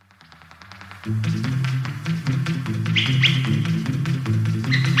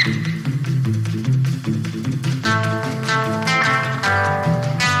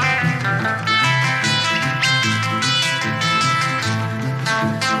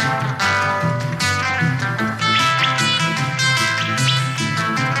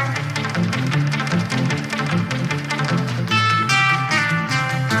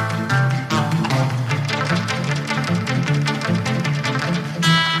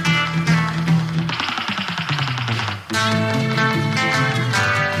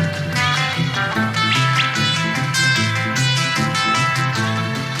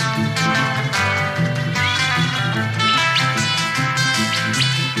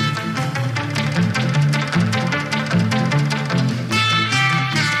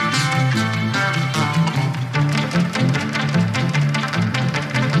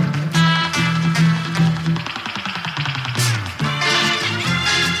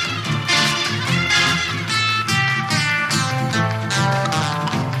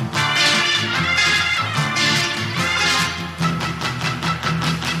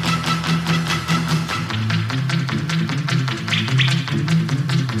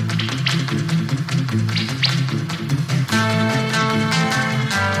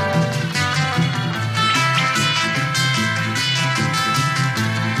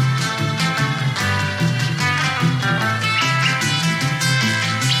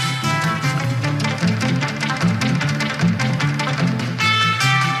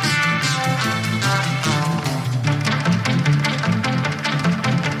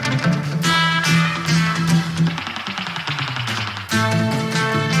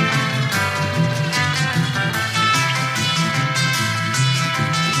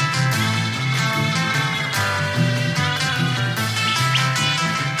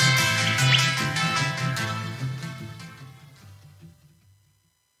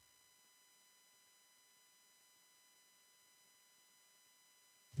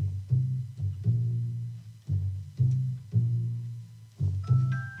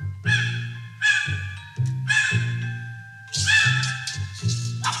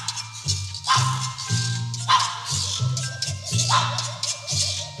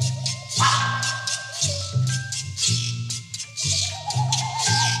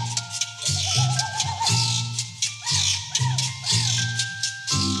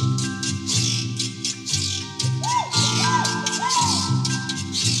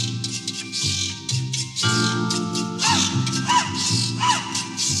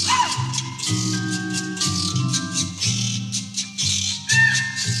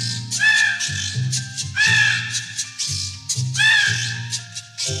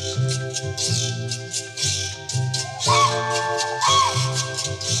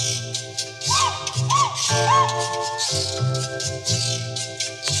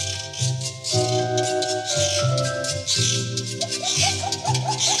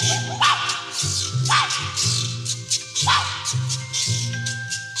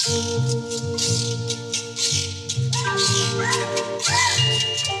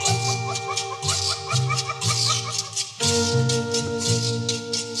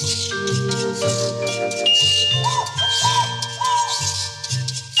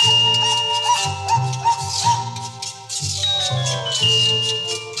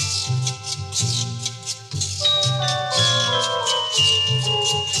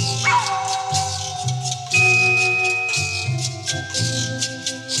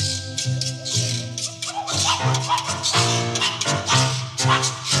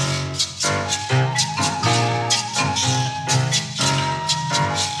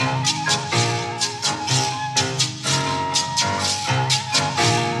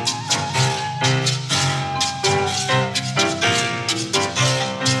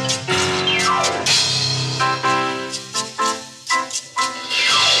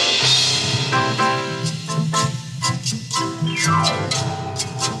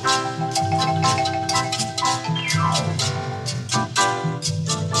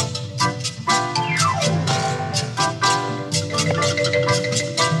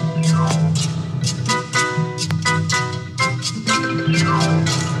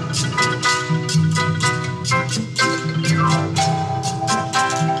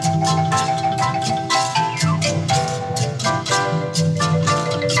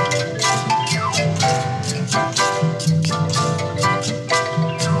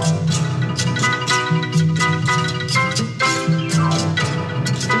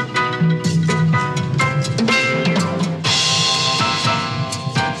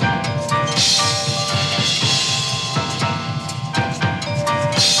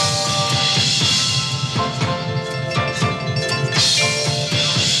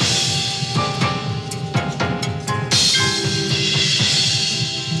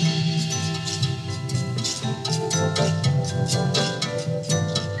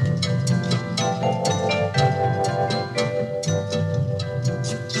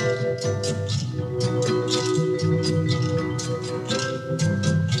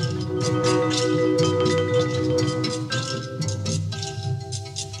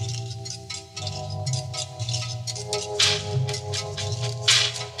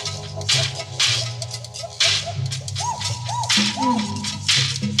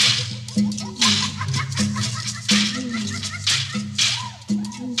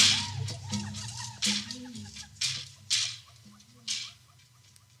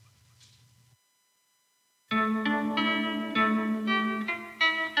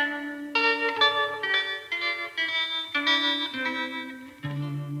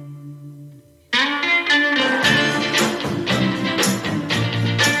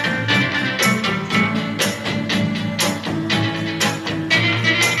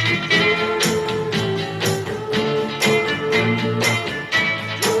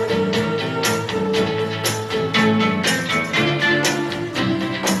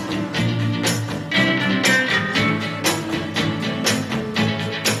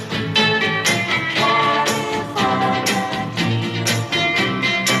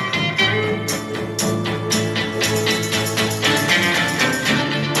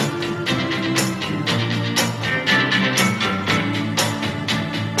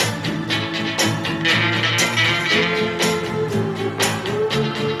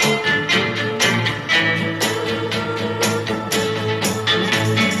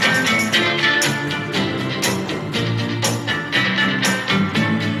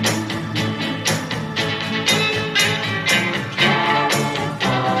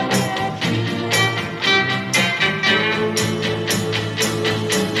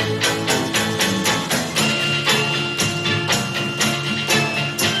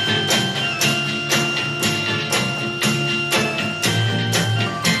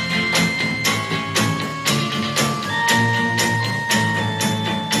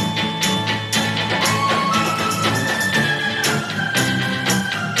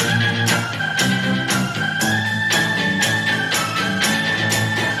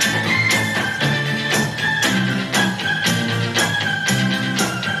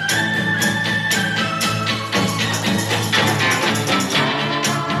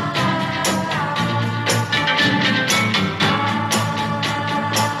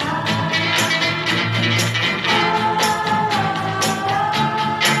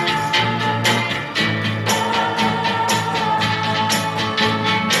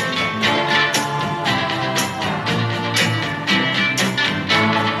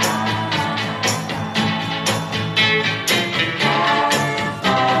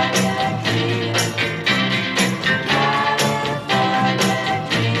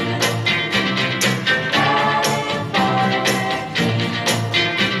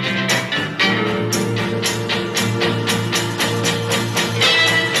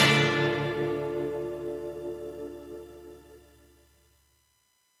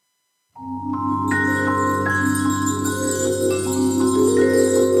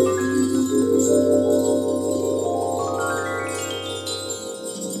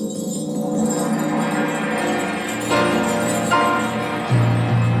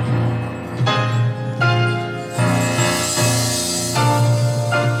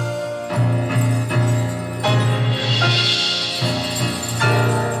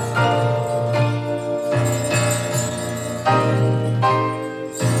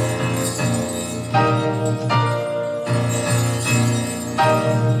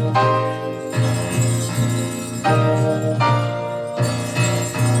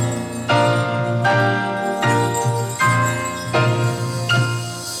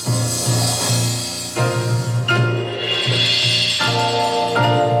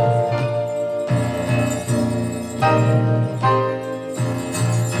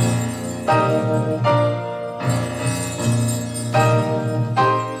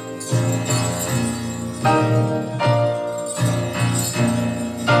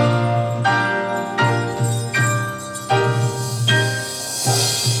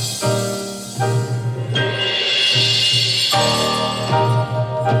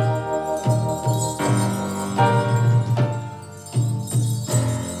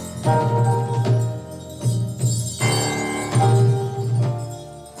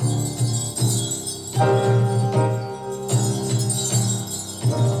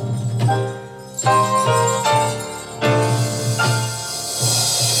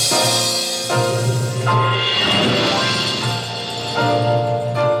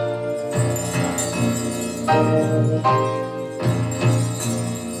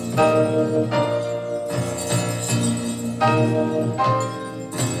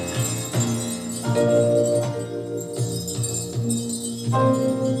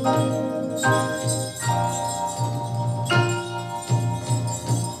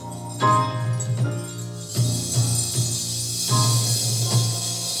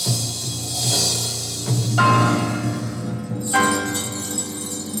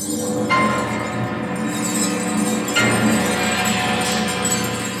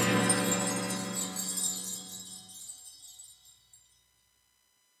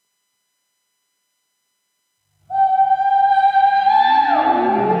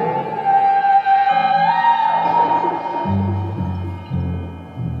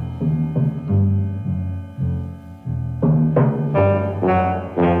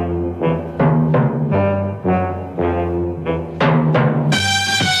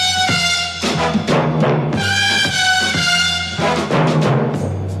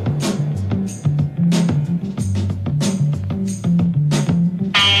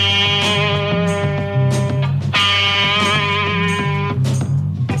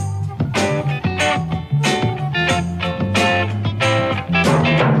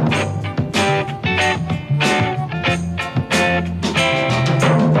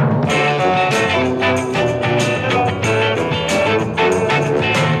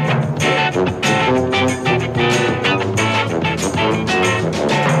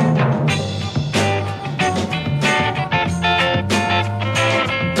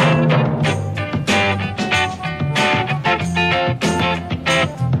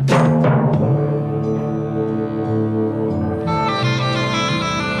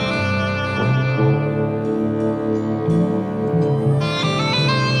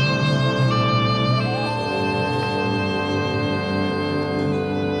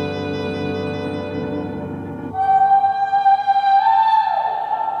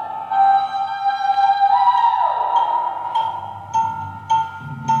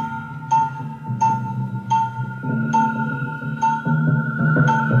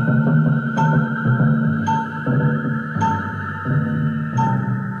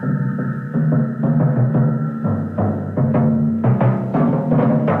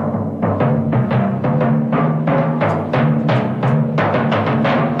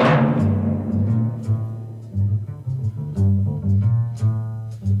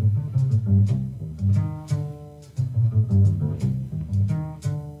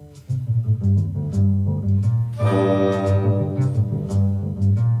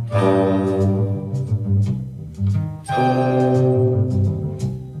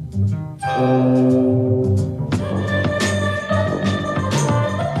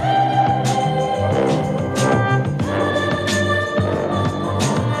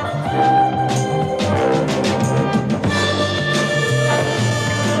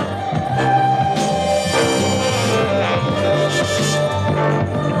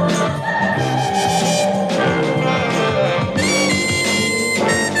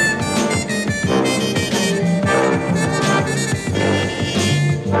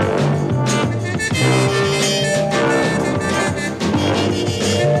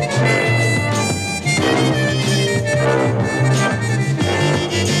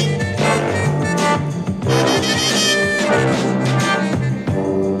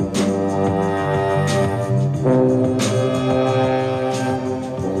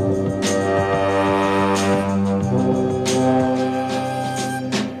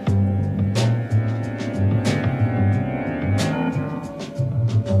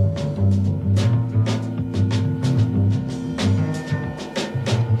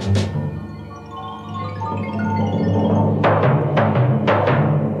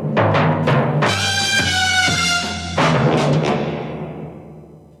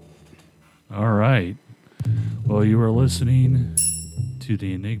 listening to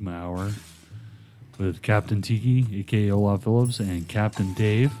the Enigma Hour with Captain Tiki, aka Olaf Phillips, and Captain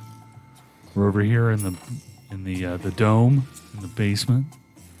Dave. We're over here in the dome in the basement.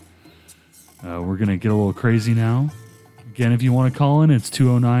 We're gonna get a little crazy now. Again, if you want to call in, it's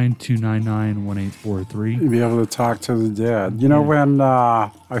 209-299-1843. You'll be able to talk to the dead. You know, when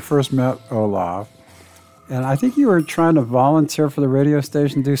I first met Olaf, and I think you were trying to volunteer for the radio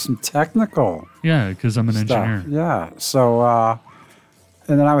station, do some technical. Yeah, because I'm an stuff. engineer. Yeah. So,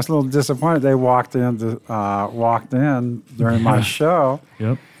 and then I was a little disappointed. They walked in during my show.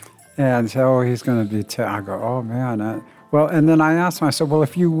 Yep. And so he's going to be. I go, oh man. Well, and then I asked him. I said, well,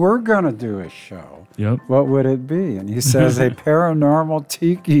 if you were going to do a show, what would it be? And he says a paranormal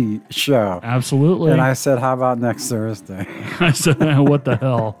tiki show. Absolutely. And I said, how about next Thursday? I said, what the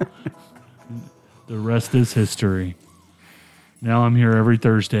hell? The rest is history. Now I'm here every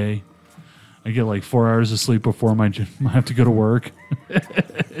Thursday. I get like 4 hours of sleep before I have to go to work.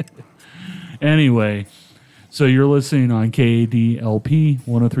 Anyway, so you're listening on KADLP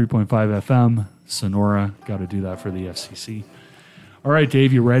 103.5 FM, Sonora. Got to do that for the FCC. All right,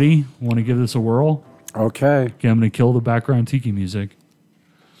 Dave, you ready? Want to give this a whirl? Okay. I'm going to kill the background tiki music.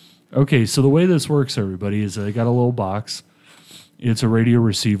 Okay, so the way this works, everybody, is I got a little box. It's a radio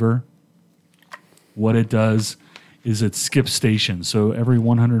receiver. What it does is it skips stations. So every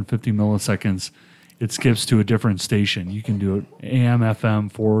 150 milliseconds, it skips to a different station. You can do it AM, FM,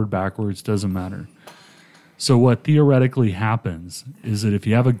 forward, backwards, doesn't matter. So what theoretically happens is that if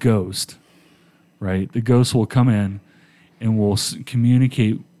you have a ghost, right, the ghost will come in and will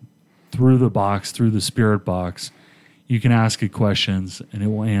communicate through the box, through the spirit box. You can ask it questions and it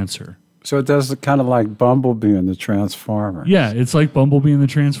will answer. So it does kind of like Bumblebee in the Transformers. Yeah, it's like Bumblebee and the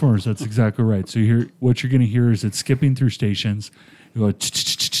Transformers. That's exactly right. So what you're going to hear is it's skipping through stations. You go,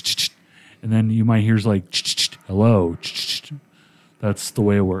 and then you might hear like, hello. That's the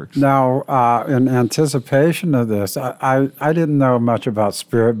way it works. Now, in anticipation of this, I didn't know much about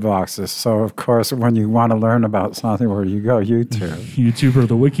spirit boxes. So, of course, when you want to learn about something, where do you go? YouTube. YouTube or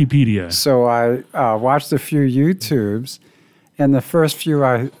the Wikipedia. So I watched a few YouTubes, and the first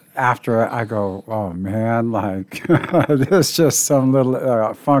few after I go, oh man, like it's just some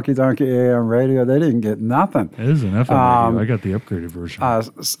little funky donkey AM radio. They didn't get nothing. It is an FM radio. I got the upgraded version.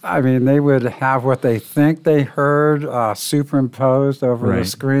 I mean, they would have what they think they heard superimposed over the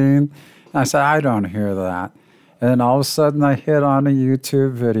screen. And I said, I don't hear that. And then all of a sudden, I hit on a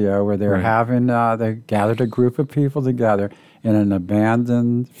YouTube video where they're having they gathered a group of people together in an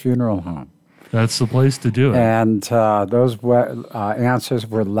abandoned funeral home. That's the place to do it. And those answers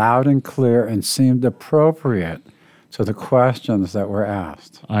were loud and clear and seemed appropriate to the questions that were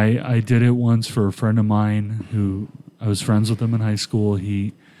asked. I did it once for a friend of mine who I was friends with him in high school.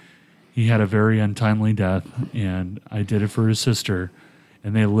 He had a very untimely death, and I did it for his sister.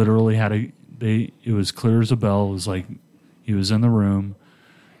 And they literally had it was clear as a bell. It was like he was in the room,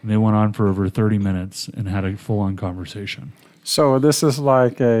 and they went on for over 30 minutes and had a full-on conversation. So this is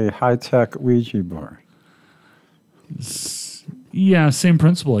like a high-tech Ouija board. Yeah, same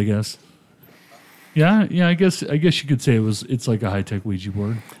principle, I guess. Yeah, I guess you could say it's like a high-tech Ouija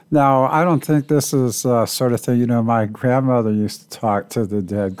board. Now, I don't think this is sort of thing. You know, my grandmother used to talk to the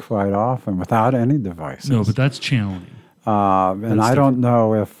dead quite often without any devices. No, but that's channeling. And I don't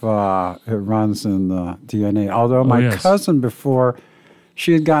know if it runs in the DNA. Although my cousin before,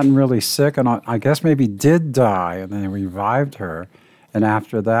 she had gotten really sick, and I guess maybe did die, and they revived her. And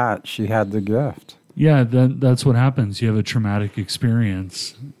after that, she had the gift. Yeah, that's what happens. You have a traumatic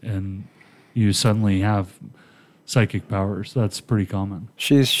experience, and you suddenly have psychic powers. That's pretty common.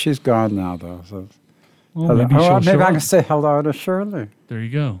 She's gone now, though. So. Well, maybe I can say hello to Shirley. There you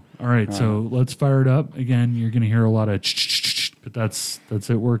go. All right, so let's fire it up. Again, you're going to hear a lot of but that's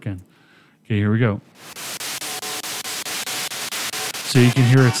it working. Okay, here we go. So you can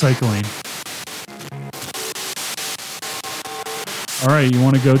hear it cycling. All right, you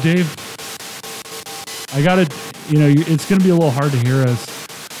want to go, Dave? I got it. You know, it's going to be a little hard to hear us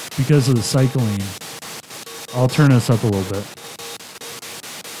because of the cycling. I'll turn us up a little bit.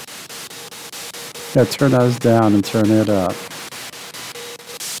 Yeah, turn us down and turn it up.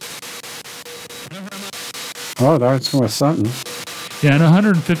 Oh, that was something. Yeah, in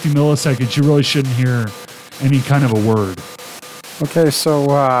 150 milliseconds, you really shouldn't hear any kind of a word. Okay,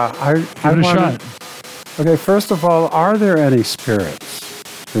 so I give it a shot. Okay, first of all, are there any spirits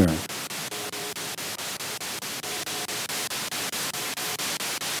here?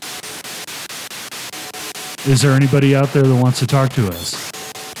 Is there anybody out there that wants to talk to us?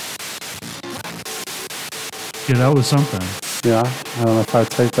 Yeah, that was something. Yeah, I don't know if I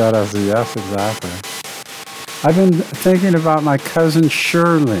take that as a yes exactly. I've been thinking about my cousin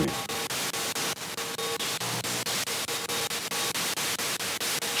Shirley.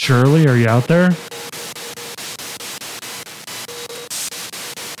 Shirley, are you out there?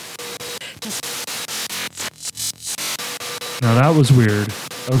 Now that was weird.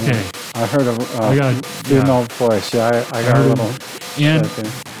 Okay. I heard a female voice. Yeah, I got a little. And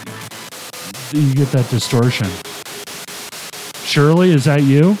you get that distortion. Shirley, is that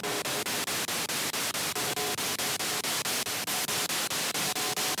you?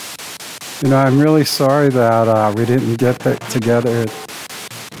 You know, I'm really sorry that we didn't get together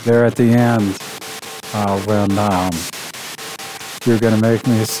there at the end when you were going to make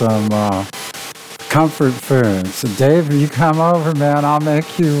me some comfort food. So, Dave, you come over, man. I'll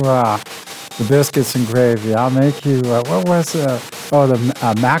make you the biscuits and gravy. I'll make you, what was it? Oh, the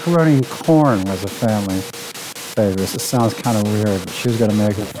macaroni and corn was a family favorite. It sounds kind of weird, but she was going to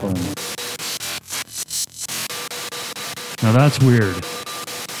make it for me. Now that's weird.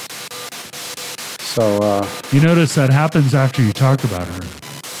 So, you notice that happens after you talk about her.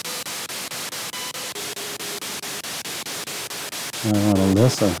 I want to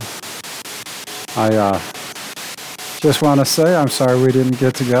listen. I just want to say I'm sorry we didn't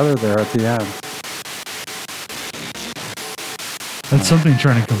get together there at the end. That's something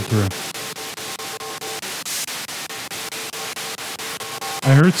trying to come through.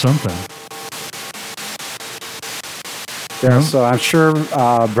 I heard something. Yeah, so I'm sure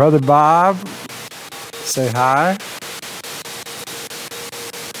Brother Bob, say hi.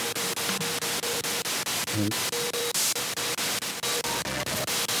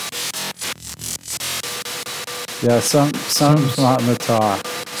 Yeah, something's wanting to talk.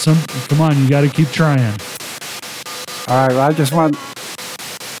 Come on, you got to keep trying. All right, I just want.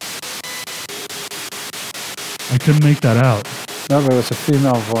 I couldn't make that out. No, but it was a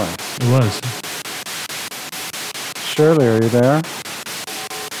female voice. It was. Shirley, are you there?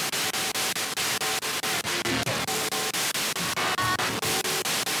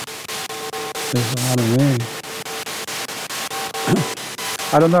 There's one of me.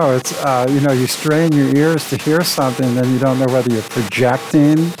 I don't know. It's you strain your ears to hear something, then you don't know whether you're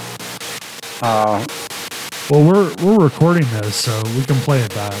projecting. Well, we're recording this, so we can play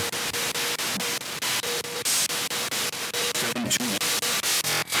it back.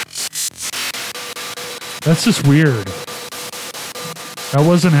 That's just weird. That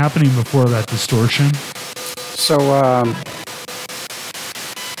wasn't happening before that distortion. So,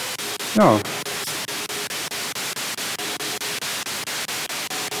 no.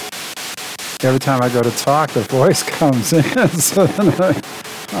 Every time I go to talk, the voice comes in. So then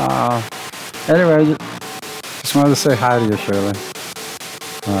anyway, just wanted to say hi to you, Shirley.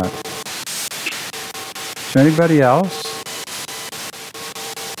 All right. Is there anybody else?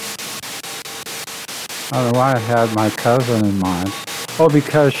 I don't know why I had my cousin in mind. Oh,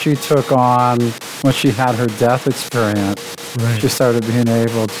 because she took on, when she had her death experience, right. She started being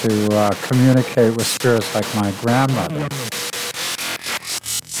able to communicate with spirits like my grandmother.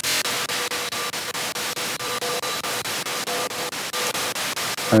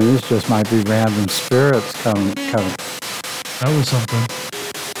 I mean, these just might be random spirits coming. That was something.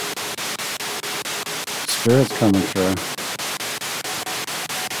 Spirits coming through.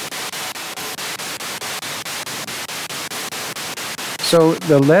 So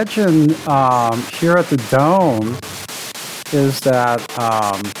the legend here at the Dome is that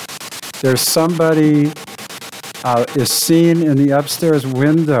there's somebody is seen in the upstairs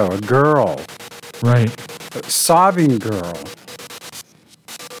window, a girl. Right. A sobbing girl.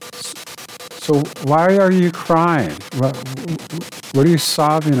 So why are you crying? What are you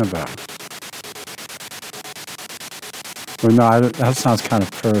sobbing about? Well, no, that sounds kind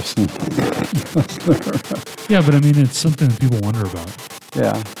of personal. Yeah, but I mean, it's something that people wonder about.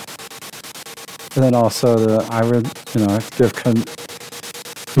 Yeah. And then also, I would, give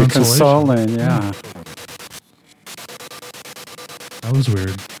be consoling. Yeah. That was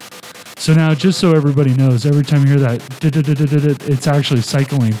weird. So now, just so everybody knows, every time you hear that, it's actually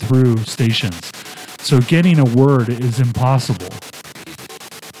cycling through stations. So getting a word is impossible.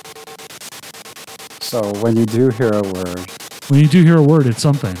 So when you do hear a word. When you do hear a word, it's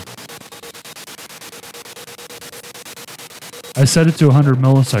something. I set it to 100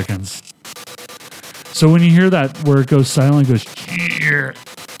 milliseconds. So when you hear that where it goes silent, it goes,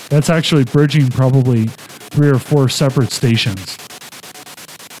 that's actually bridging probably 3 or 4 separate stations.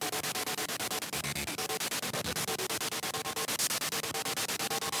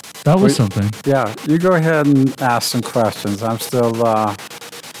 That was something. Yeah, you go ahead and ask some questions. I'm still... Well,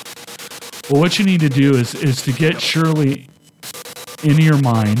 what you need to do is to get Shirley into your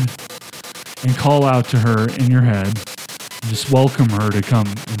mind. and call out to her in your head and just welcome her to come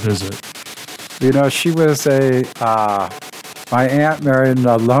and visit? You know, she was my aunt married an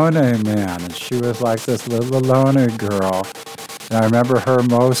Ohlone man, and she was like this little Ohlone girl. And I remember her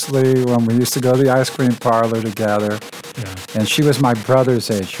mostly when we used to go to the ice cream parlor together. Yeah. And she was my brother's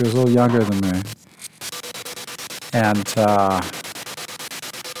age. She was a little younger than me. And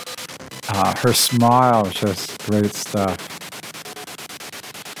her smile was just great stuff.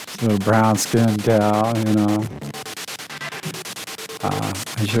 This little brown-skinned gal, you know.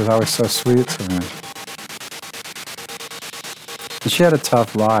 And she was always so sweet to me. And she had a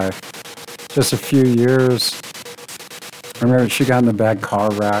tough life. Just a few years. I remember she got in a bad car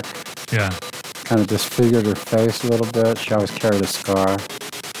wreck. Yeah. Kind of disfigured her face a little bit. She always carried a scar.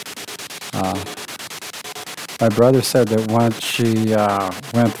 My brother said that once she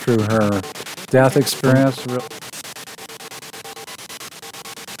went through her death experience.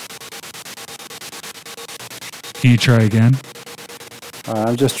 Can you try again?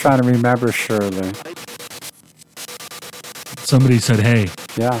 I'm just trying to remember Shirley. Somebody said, hey.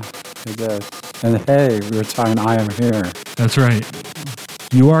 Yeah, he did. And hey, we were talking, I am here. That's right.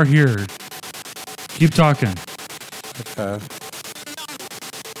 You are here. Keep talking. Okay.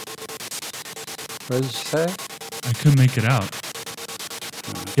 What did you say? I couldn't make it out.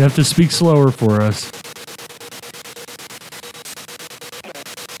 You have to speak slower for us.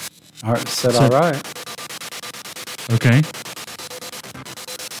 All right, said all right. Okay.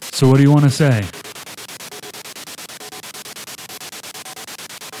 So what do you want to say?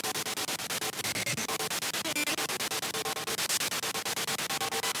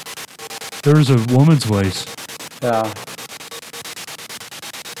 There's a woman's voice. Yeah.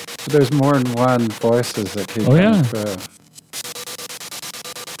 But there's more than one voices that keep coming through.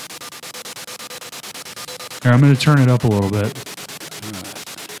 Here, I'm going to turn it up a little bit.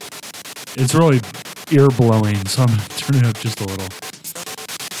 It's really ear-blowing, so I'm going to turn it up just a little.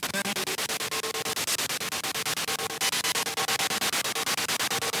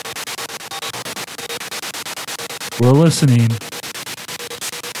 We're listening.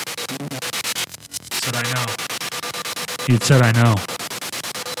 Said I know. He said I know.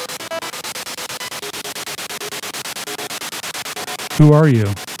 Who are you?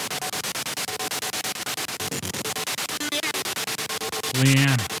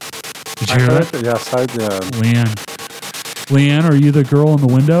 LeeAnne. Did you hear that? Yes, I did. LeeAnne. LeeAnne, are you the girl in the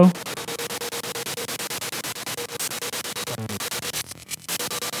window?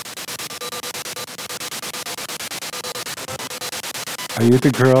 Are you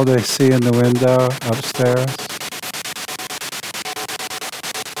the girl they see in the window upstairs?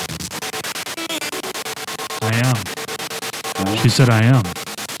 I am. She said I am.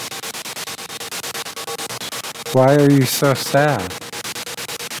 Why are you so sad?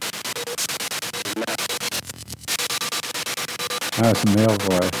 That was a male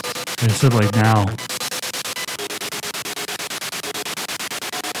voice. They said like now.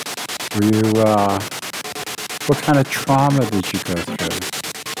 Were you, what kind of trauma did you go through?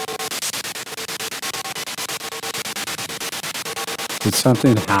 Did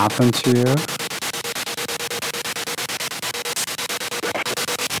something happen to you?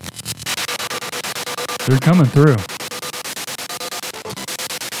 They're coming through.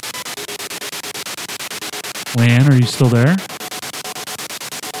 LeeAnne, are you still there?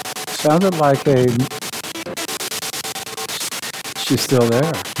 Sounded like she's still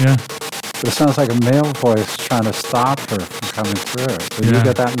there. Yeah. But it sounds like a male voice trying to stop her from coming through. Did you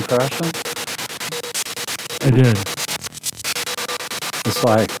get that impression? I did. It's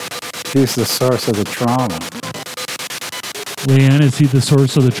like he's the source of the trauma. LeeAnne, is he the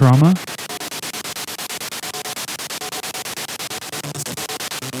source of the trauma?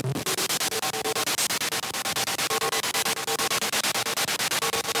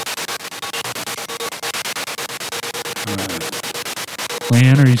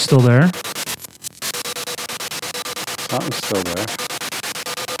 LeeAnne, are you still there? Something's still there.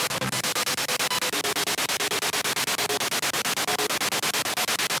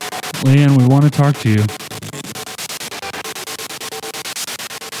 LeeAnne, we want to talk to you.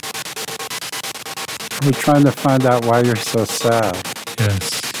 We're trying to find out why you're so sad.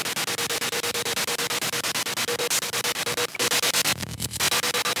 Yes.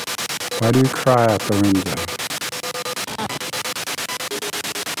 Why do you cry out the window?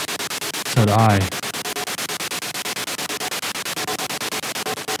 Said I.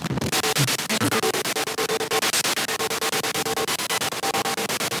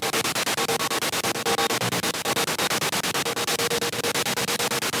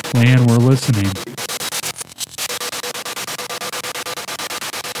 LeeAnne, we're listening.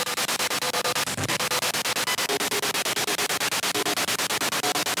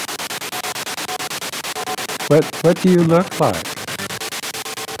 What do you look like?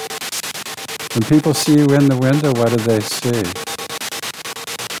 When people see you in the window, what do they see?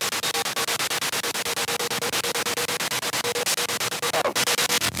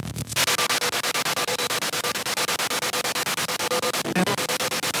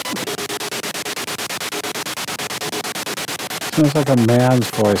 Sounds like a man's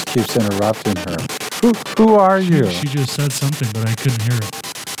voice keeps interrupting her. Who are you? She just said something, but I couldn't hear it.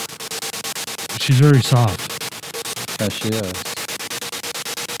 She's very soft. Yes, she is.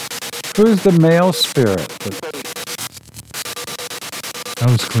 Who's the male spirit? That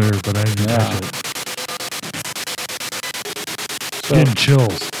was clear, but I didn't catch it. So, Getting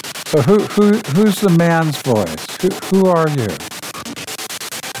chills. So who's the man's voice? Who are you?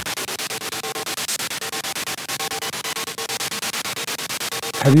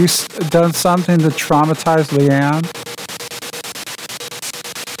 Have you done something to traumatize LeeAnne?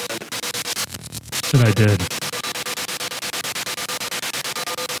 Said I did.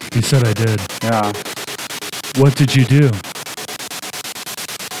 He said I did. Yeah. What did you do?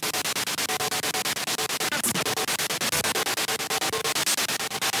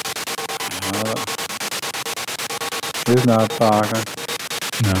 He's not talking.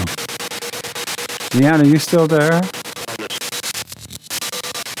 No. LeeAnne, are you still there?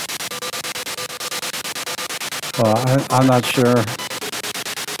 Well, I'm not sure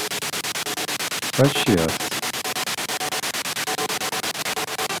what she is.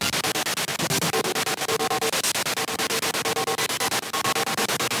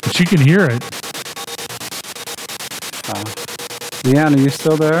 But she can hear it. LeeAnne, are you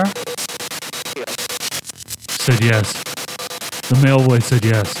still there? Said yes. The male voice said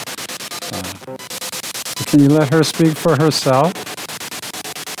yes. Can you let her speak for herself?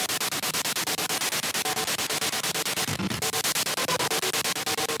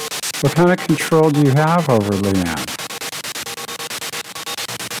 What kind of control do you have over LeeAnne?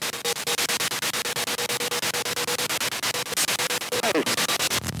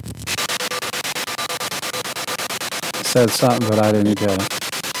 Said something, but I didn't get it.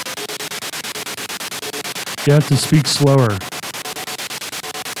 You have to speak slower.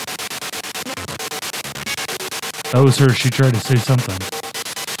 That was her. She tried to say something.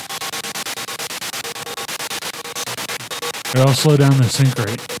 Here, I'll slow down the sync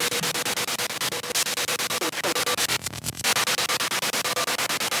rate.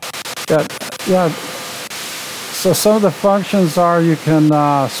 Yeah. So some of the functions are you can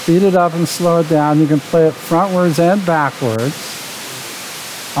speed it up and slow it down. You can play it frontwards and backwards.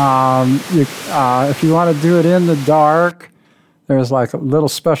 If you want to do it in the dark, there's like a little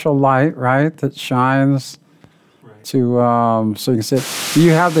special light, right, that shines to so you can see it. Do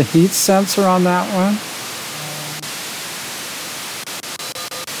you have the heat sensor on that one?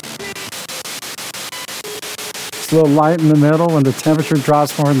 It's a little light in the middle when the temperature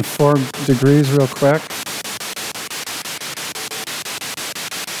drops more than 4 degrees real quick.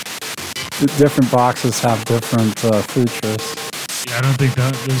 The different boxes have different features. Yeah, I don't think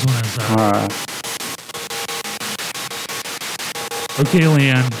this one has that. All right. Okay,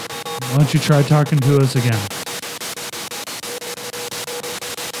 LeeAnne, why don't you try talking to us again?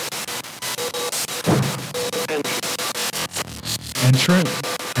 Entrance?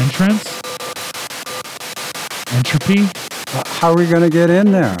 Entropy? How are we going to get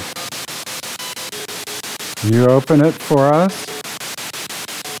in there? You open it for us?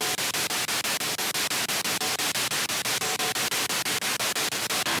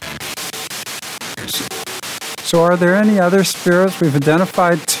 So are there any other spirits? We've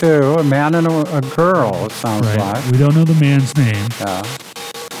identified 2, a man and a girl, it sounds like. We don't know the man's name. Yeah.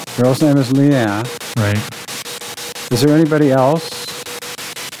 Girl's name is LeeAnne. Right. Is there anybody else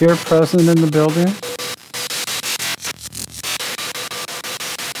here present in the building?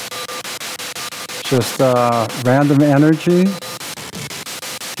 Just random energy?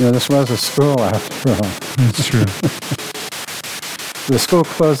 You know, this was a school after all. That's true. The school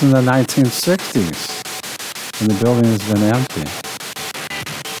closed in the 1960s. And the building has been empty.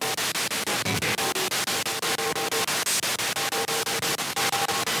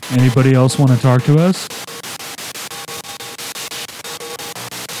 Anybody else want to talk to us?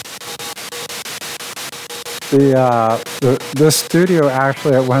 This studio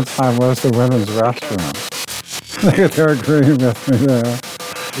actually at one time was the women's restroom. They're agreeing with me there.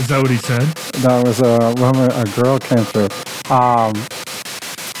 Is that what he said? No, it was a girl came through.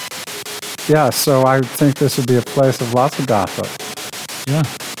 Yeah, so I think this would be a place of lots of gossip. Yeah.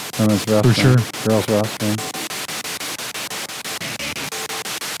 Women's restroom. For sure. Girls' restroom.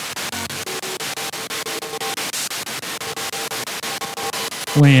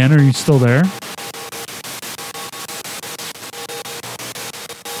 LeeAnne, are you still there?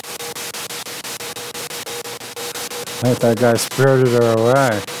 I thought that guy spirited her away.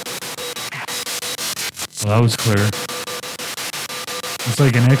 Well, that was clear. It's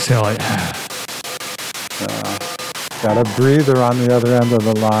like an exhale. Like, Got a breather on the other end of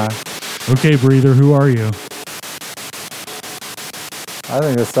the line. okay, breather, who are you? I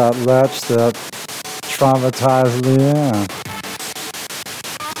think it's that lech that traumatized LeeAnne.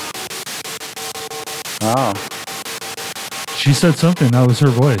 Oh, She said something. That was her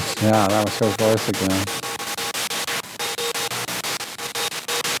voice. yeah, that was her voice again.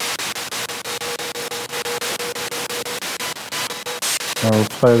 Oh, we'll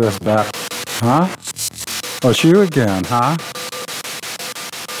play this back. Huh? Oh, it's you again, huh?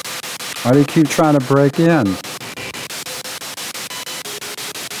 Why do you keep trying to break in?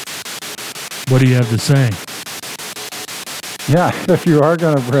 What do you have to say? Yeah, if you are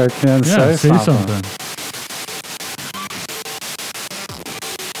going to break in, Yeah, say something.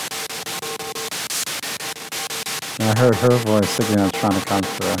 I heard her voice again trying to come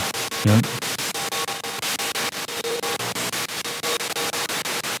through. Yep.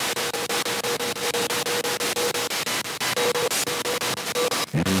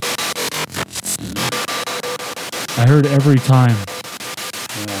 I heard every time.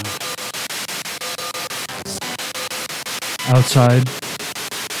 Yeah. Outside.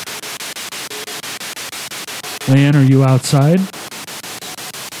 LeeAnne, are you outside?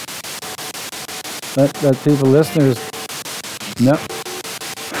 That people, listeners, no.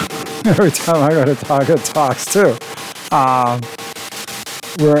 Every time I go to talk, it talks too. I'm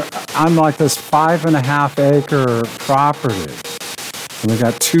like this 5.5 acre property. And we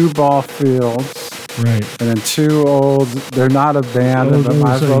got 2 ball fields. Right. And then 2 old, they're not abandoned, but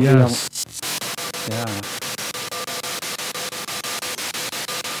might as well yes. be. Yeah.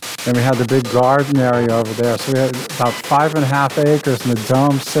 And we had the big garden area over there. So we had about 5.5 acres, and the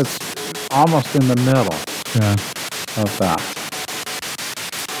dome sits almost in the middle Yeah. of that.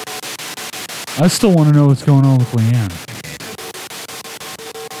 I still want to know what's going on with LeeAnne.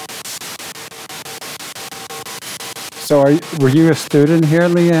 So were you a student here,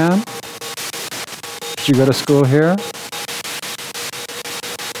 LeeAnne? Did you go to school here?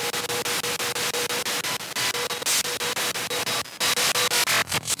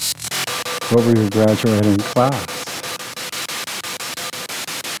 What were your graduating class?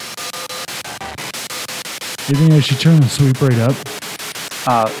 You think I should turn the sweep rate up?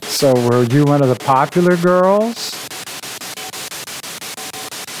 So were you one of the popular girls?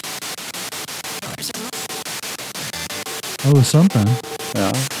 That was something.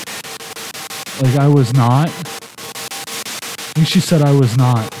 Yeah. Like I was not. I think she said I was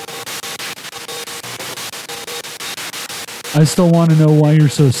not. I still want to know why you're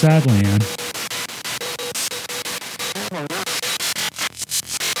so sad, LeeAnne.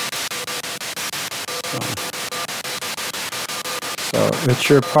 So it's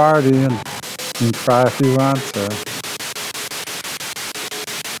your party, and you can cry if you want to.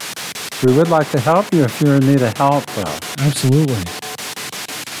 We would like to help you if you're in need of help, though. Absolutely.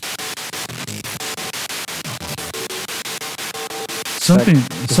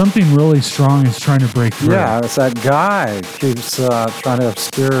 Something really strong is trying to break through. Yeah, it's that guy keeps trying to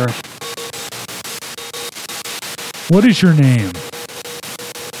obscure. What is your name?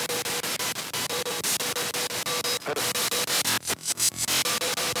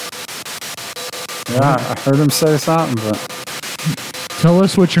 Yeah, I heard him say something, but Tell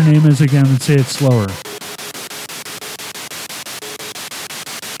us what your name is again and say it slower.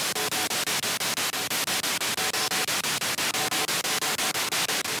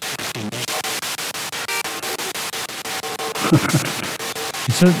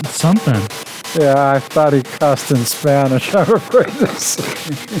 He said something. yeah, I thought he cussed in Spanish. I'm afraid to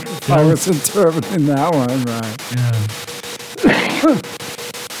say. I was interpreting that one right. Yeah.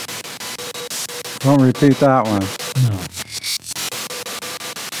 Don't repeat that one. No.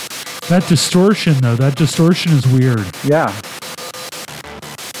 That distortion, though, is weird. Yeah.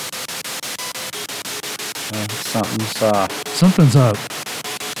 Something's Something's up.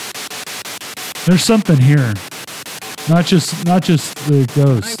 There's something here. Not just the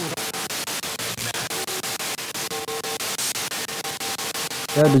ghost.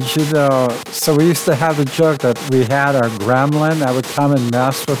 Yeah, did you know? So we used to have the joke that we had our gremlin that would come and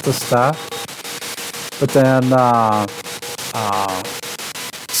mess with the stuff. But then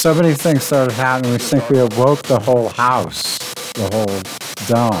so many things started happening. We think we awoke the whole house, the whole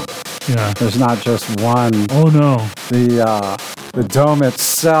dome. Yeah. There's not just one. Oh no. The dome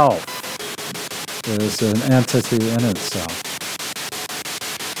itself is an entity in itself.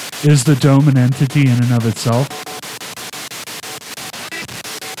 Is the dome an entity in and of itself?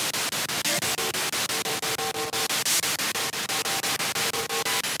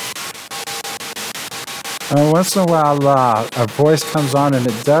 Once in a while, a voice comes on and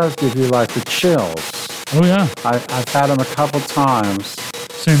it does give you like the chills. Oh yeah, I've had them a couple times.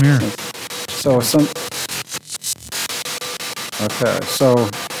 same here. So Okay, so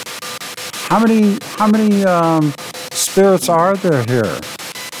how many spirits are there here?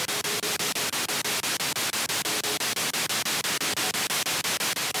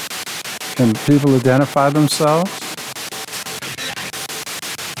 Can people identify themselves?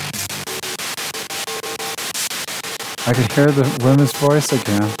 I can hear the women's voice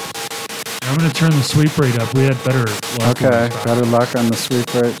again. I'm going to turn the sweep rate up. We had better luck. Okay, better luck on the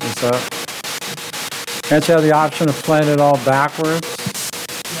sweep rate. Is up. Can't you have the option of playing it all backwards?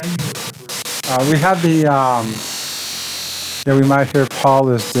 We have the, we might hear Paul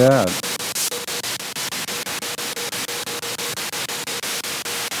is dead.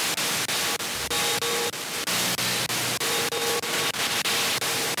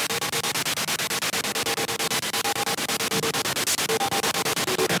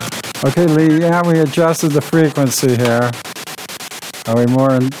 Okay, LeeAnne, we adjusted the frequency here. Are we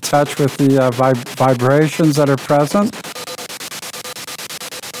more in touch with the vibrations that are present?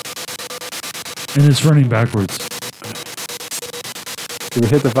 And it's running backwards. Did we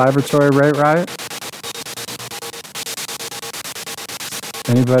hit the vibratory rate right?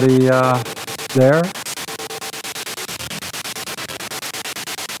 Anybody there?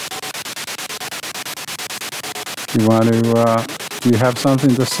 You want to, do you have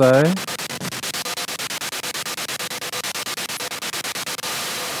something to say?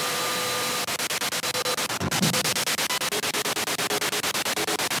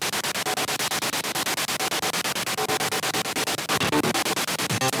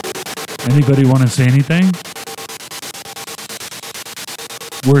 Anybody want to say anything?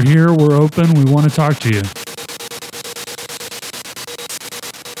 We're here, we're open, we want to talk to you.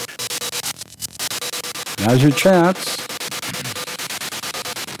 Now's your chance.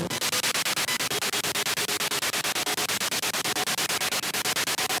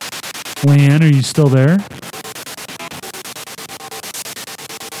 LeeAnne, are you still there?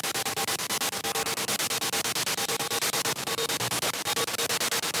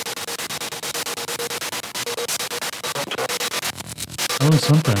 Oh,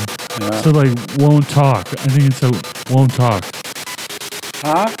 something. Yeah. So like, won't talk. I think it said won't talk.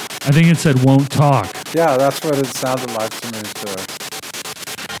 Huh? I think it said won't talk. Yeah, that's what it sounded like to me too.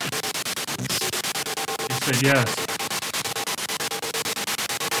 It said yes.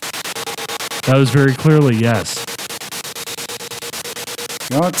 That was very clearly yes.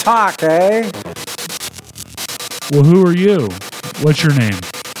 You don't talk, eh? Well, who are you? What's your name?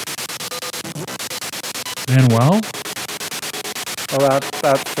 Manuel? Well,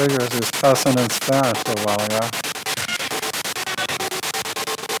 that figures is cussing in Spanish a while ago.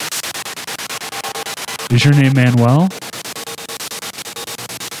 Is your name Manuel?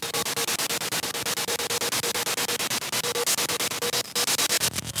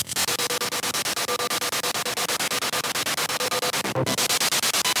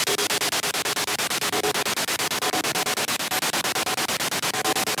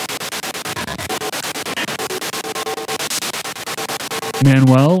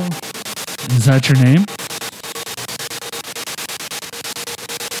 Manuel? Is that your name?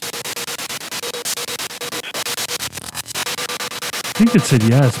 I think it said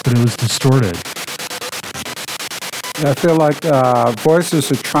yes, but it was distorted. I feel like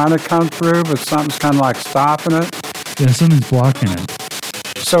voices are trying to come through, but something's kind of like stopping it. Yeah, something's blocking it.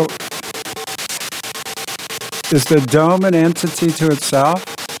 So, is the dome an entity to itself?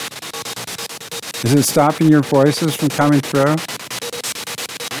 Is it stopping your voices from coming through?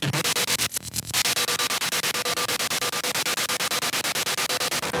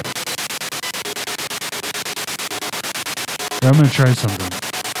 I'm going to try something.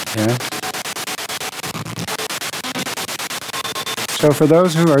 Yeah. So for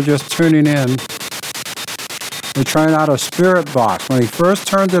those who are just tuning in, we're trying out a spirit box. When he first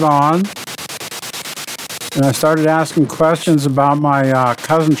turned it on, and I started asking questions about my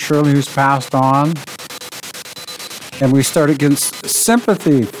cousin Shirley, who's passed on, and we started getting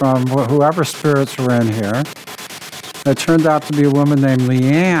sympathy from whoever spirits were in here. It turned out to be a woman named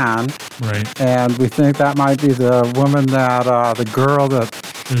LeeAnne. Right. And we think that might be the woman that, the girl that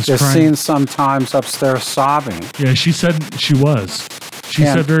is seen sometimes upstairs sobbing. Yeah, she said she was. She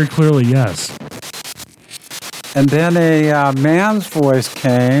said very clearly yes. And then a man's voice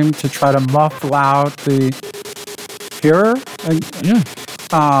came to try to muffle out the hearer? Yeah.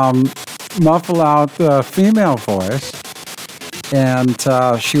 Muffle out the female voice. And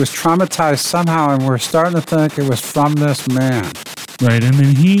she was traumatized somehow, and we're starting to think it was from this man. Right, and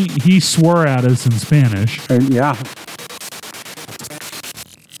then he swore at us in Spanish. Yeah.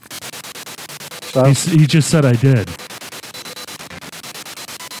 So, He just said I did.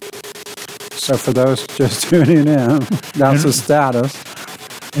 so for those just tuning in, that's the status.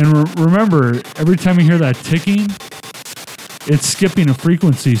 And remember, every time you hear that ticking, it's skipping a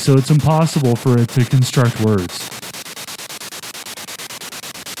frequency, so it's impossible for it to construct words.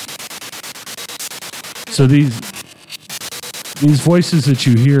 So these voices that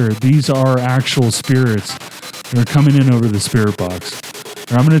you hear, these are actual spirits that are coming in over the spirit box.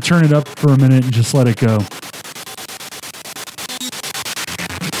 And I'm going to turn it up for a minute and just let it go.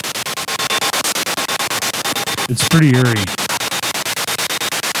 It's pretty eerie.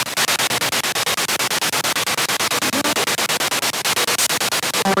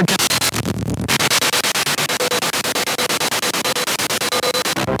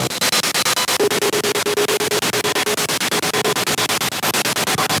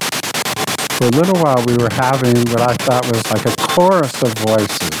 For a little while, we were having what I thought was like a chorus of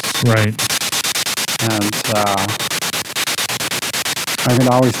voices. Right. And I can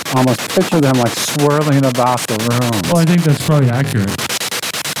almost picture them like swirling about the room. Well, I think that's probably accurate.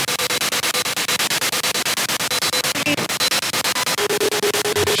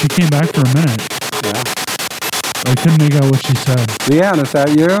 She came back for a minute. Yeah. I couldn't make out what she said. LeeAnne, is that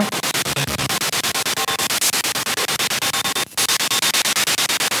you?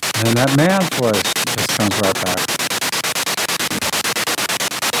 And that man's voice just comes right back.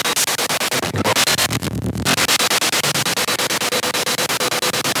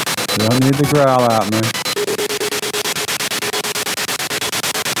 You don't need to growl at me.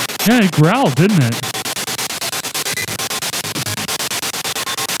 Yeah, it growled, didn't it?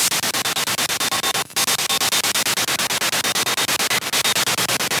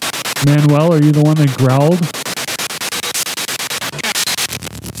 Manuel, are you the one that growled?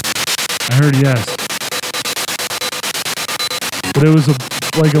 I heard yes. But it was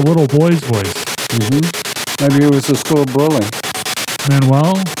like a little boy's voice. Mm-hmm. Maybe it was a school bully.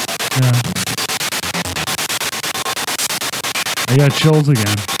 Manuel? Yeah. I got chills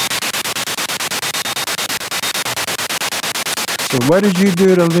again. So what did you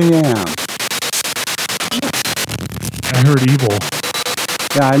do to LeeAnne? I heard evil.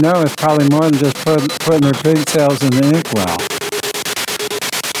 Yeah, I know it's probably more than just putting her pigtails in the inkwell.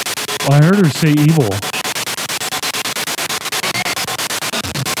 Well, I heard her say evil.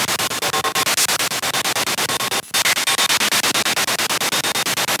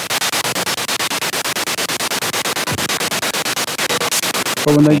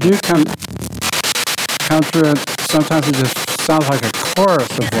 But when they do come through it, sometimes it just sounds like a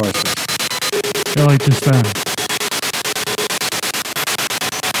chorus of voices. Yeah, like just then.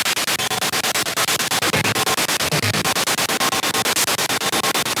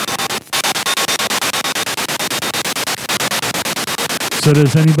 So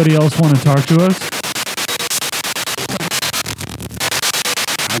does anybody else want to talk to us?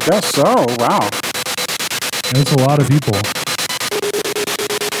 I guess so. Wow. That's a lot of people.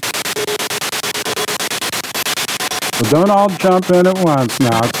 So don't all jump in at once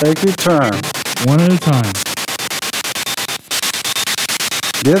now. Take your turn. One at a time.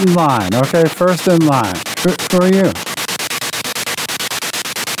 Get in line. Okay, first in line. Who are you?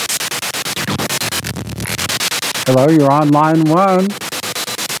 Hello, you're on line 1.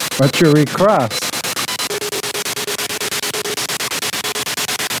 What's your request?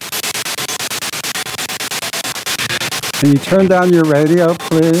 Can you turn down your radio,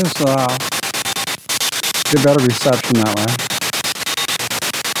 please? Get better reception that way.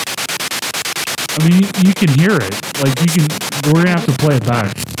 I mean, you can hear it. Like, we're going to have to play it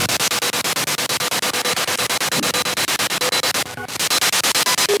back.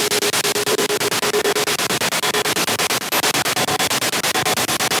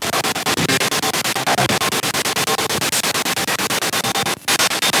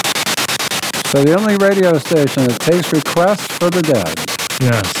 So the only radio station that takes requests for the dead.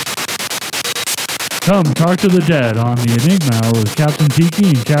 Yes. Come, talk to the dead on the Enigma Hour with Captain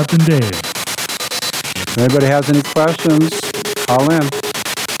Tiki and Captain Dave. If anybody has any questions, call in.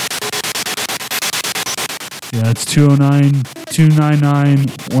 Yeah, it's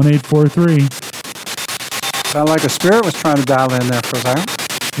 209-299-1843. Sound like a spirit was trying to dial in there for a second.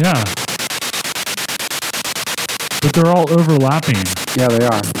 Yeah. But they're all overlapping. Yeah, they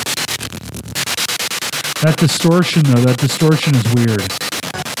are. That distortion is weird.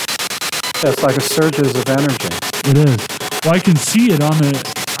 It's like a surges of energy. It is. Well, I can see it I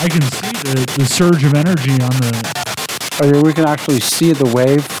can see the surge of energy on the... Oh, yeah, we can actually see the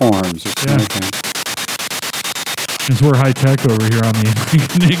waveforms it's making. Because we're high tech over here on the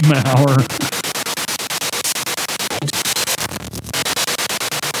Enigma Hour.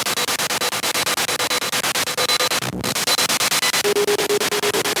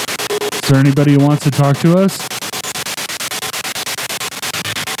 Is there anybody who wants to talk to us?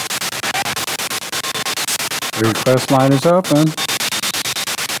 The request line is open.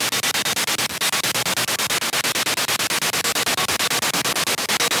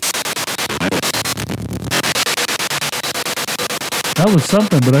 That was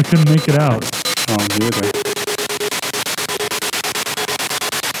something, but I couldn't make it out. Oh, neither.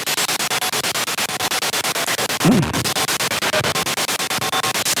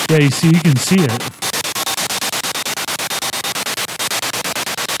 Yeah, you see, you can see it.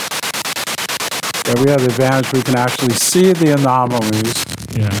 Yeah, we have the advantage we can actually see the anomalies.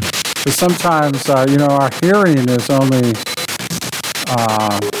 Yeah. But sometimes, our hearing is only, a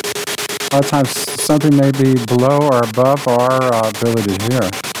lot of times something may be below or above our ability to hear,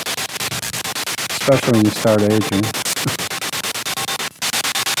 especially when you start aging.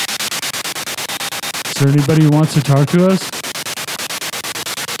 Is there anybody who wants to talk to us?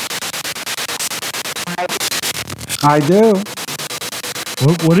 I do.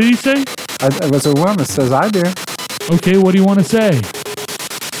 What did he say? It was a woman that says, I do. Okay, what do you want to say?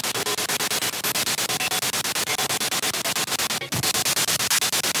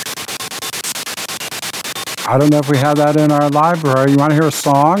 I don't know if we have that in our library. You want to hear a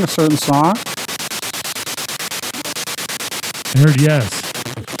song, a certain song? I heard yes.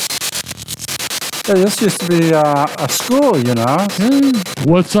 Yeah, this used to be a school, you know.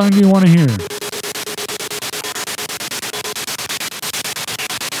 What song do you want to hear?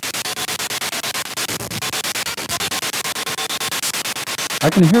 I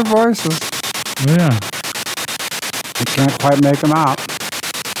can hear voices. Oh, yeah. I can't quite make them out.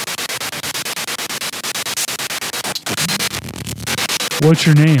 What's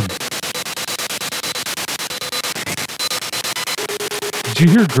your name? Did you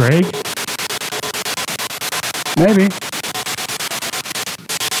hear Greg? Maybe.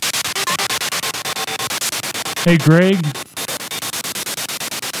 Hey, Greg.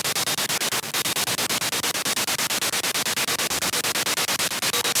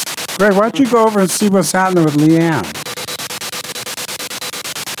 Greg, why don't you go over and see what's happening with LeeAnne?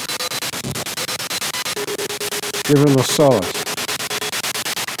 Give her a little solace.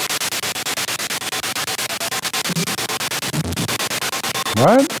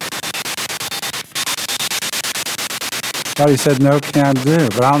 What? Thought he said no can do,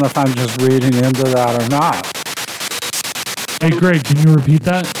 but I don't know if I'm just reading into that or not. Hey, Greg, can you repeat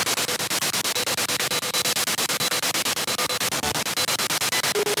that?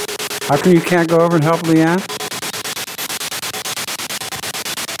 How come you can't go over and help LeeAnne?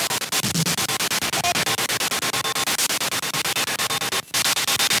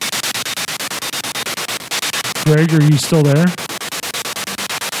 Greg, are you still there?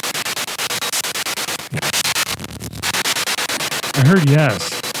 I heard yes.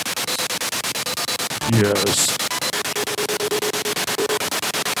 Yes.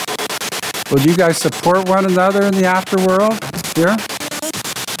 Well, do you guys support one another in the afterworld here?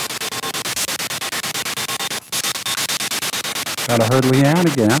 Gotta heard LeeAnne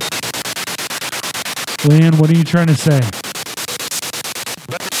again. LeeAnne, what are you trying to say?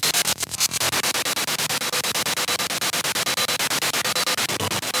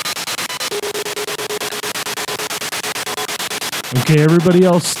 Okay, everybody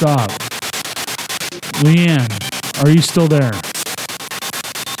else stop. LeeAnne, are you still there?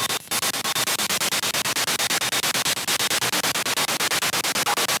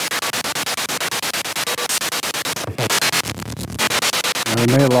 We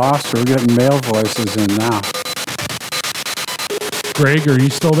may have lost her. We're getting male voices in now. Greg, are you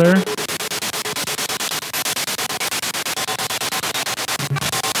still there?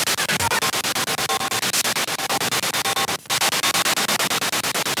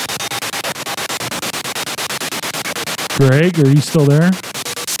 Greg, are you still there?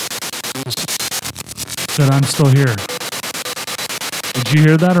 Said I'm still here. Did you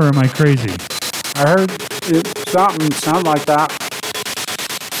hear that or am I crazy? I heard something sound like that.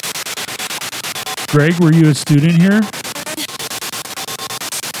 Greg, were you a student here?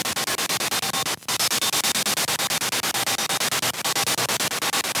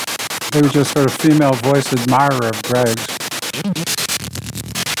 They just heard a female voice admirer of Greg's.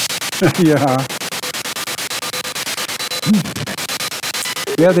 Yeah.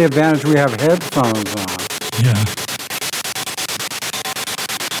 We have the advantage we have headphones on. Yeah.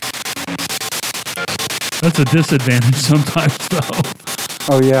 That's a disadvantage sometimes, though.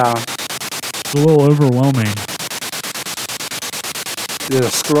 Oh, yeah. It's a little overwhelming. the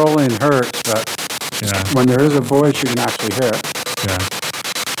scrolling hurts, but Yeah. when there is a voice, you can actually hear it. Yeah.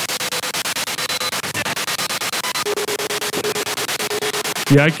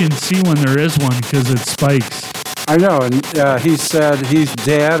 Yeah, I can see when there is one because it spikes. I know, and he said he's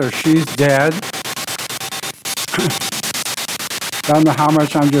dead or she's dead. I don't know how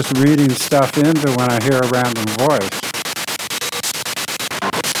much I'm just reading stuff into when I hear a random voice.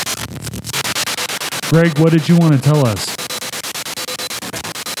 Greg, what did you want to tell us?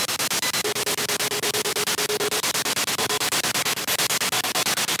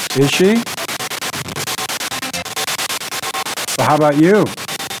 Is she? Well, how about you?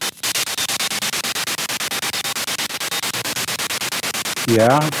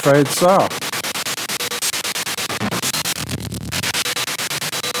 Yeah, afraid so.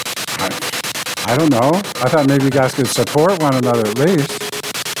 I don't know. I thought maybe you guys could support one another at least.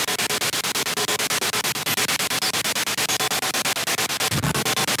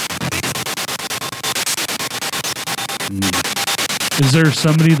 Is there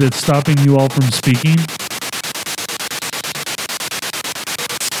somebody that's stopping you all from speaking?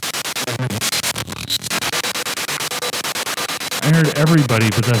 I heard everybody,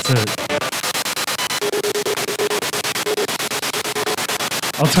 but that's it.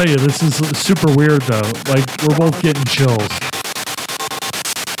 I'll tell you, this is super weird though. Like, we're both getting chills.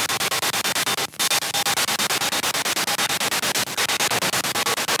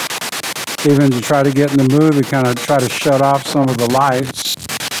 Even to try to get in the mood, we kind of try to shut off some of the lights.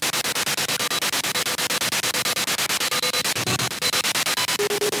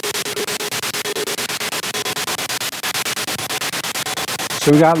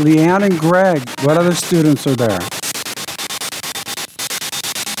 So we got LeeAnne and Greg. What other students are there?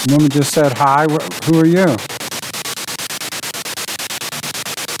 The woman just said hi. Who are you?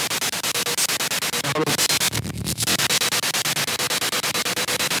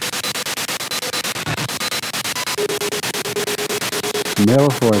 Male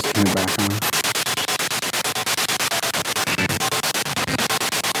voice came back on.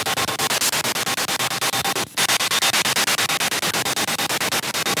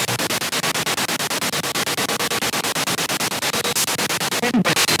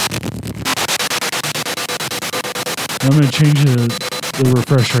 I'm going to change the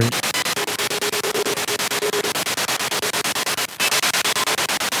refresh rate.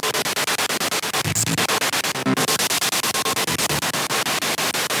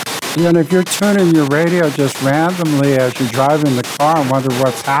 Yeah, and if you're tuning your radio just randomly as you're driving the car and wonder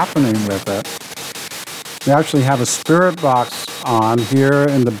what's happening with it, we actually have a spirit box on here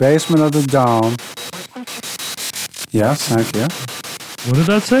in the basement of the dome. Yes, thank you. What did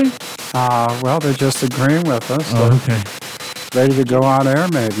that say? Well, they're just agreeing with us. Oh, okay. Ready to go on air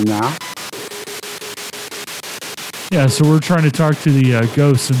maybe now. Yeah, so we're trying to talk to the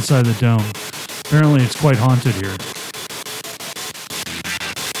ghosts inside the dome. Apparently it's quite haunted here.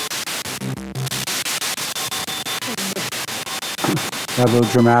 Got a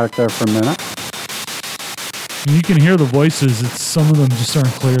little dramatic there for a minute. And you can hear the voices. Some of them just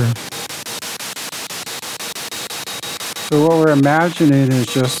aren't clear. So what we're imagining is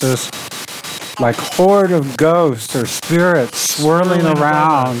just this like horde of ghosts or spirits swirling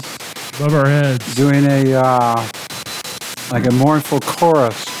around above our heads, doing a like a mournful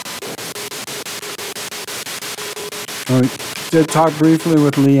chorus. We did talk briefly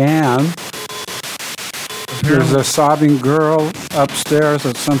with LeeAnne. There's a sobbing girl upstairs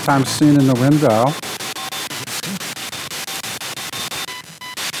that's sometimes seen in the window.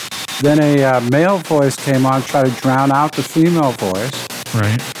 Then a male voice came on, tried to drown out the female voice.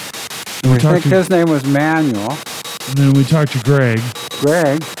 Right. We think his name was Manuel. And then we talked to Greg.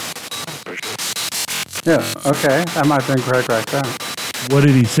 Greg? Yeah, okay. That might have been Greg right there. What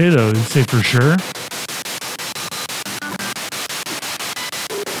did he say, though? Did he say for sure?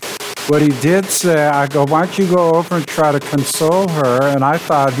 What he did say, I go, why don't you go over and try to console her? And I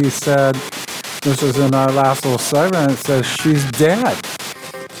thought he said, this was in our last little segment, it says, she's dead.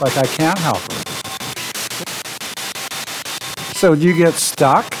 It's like, I can't help her. So do you get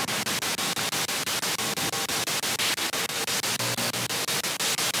stuck?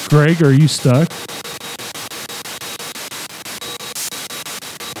 Greg, are you stuck?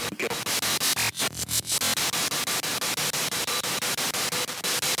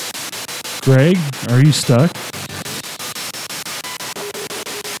 Greg, are you stuck?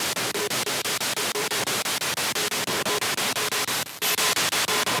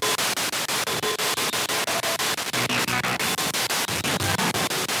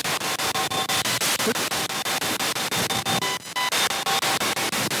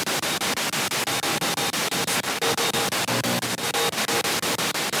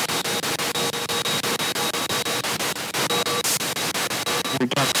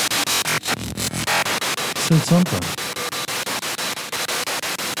 something.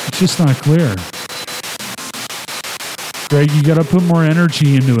 It's just not clear. Greg, you got to put more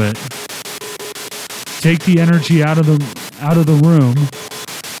energy into it. Take the energy out of the room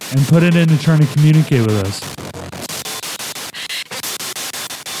and put it into trying to communicate with us.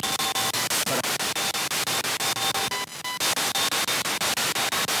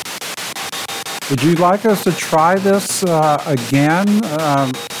 Would you like us to try this again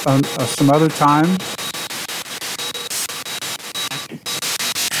some other time?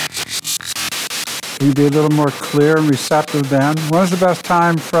 Will you be a little more clear and receptive then? When's the best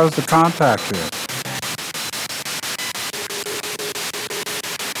time for us to contact you?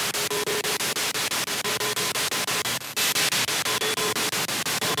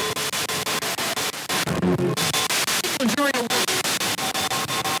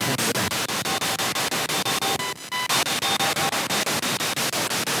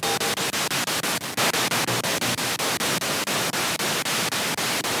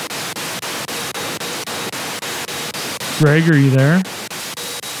 Greg, are you there?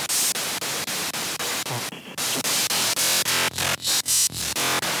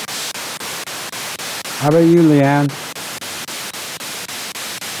 How about you, LeeAnne?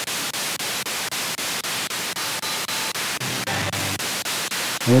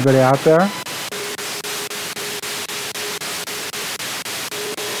 Anybody out there?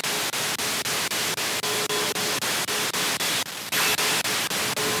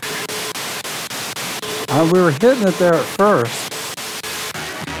 We were hitting it there at first.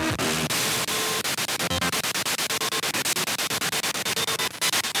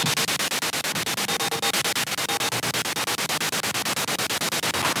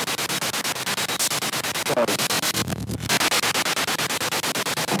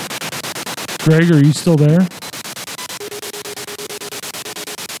 Greg, are you still there?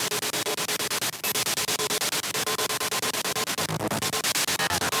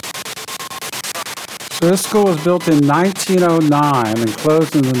 So this school was built in 1909 and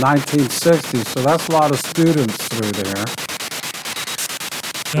closed in the 1960s, so that's a lot of students through there.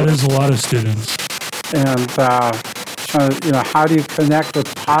 That is a lot of students. And, how do you connect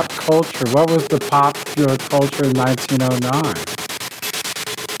with pop culture? What was the popular culture in 1909?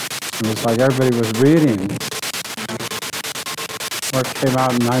 It was like everybody was reading what came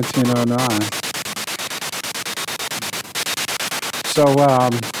out in 1909.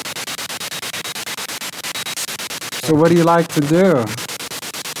 So what do you like to do?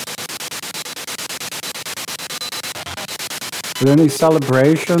 Were there any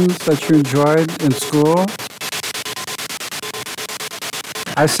celebrations that you enjoyed in school?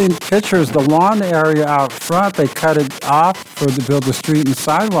 I've seen pictures, the lawn area out front, they cut it off to build the street and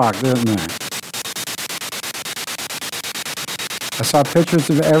sidewalk, didn't they? I saw pictures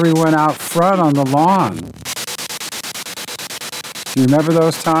of everyone out front on the lawn. Do you remember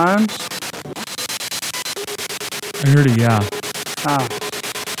those times? I heard it, yeah. Ah.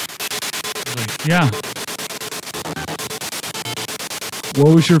 Yeah.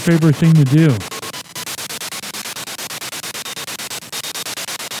 What was your favorite thing to do?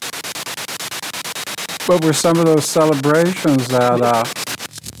 What were some of those celebrations that,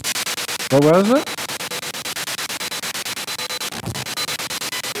 what was it?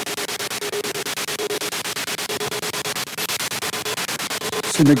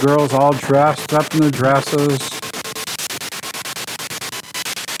 See the girls all dressed up in their dresses.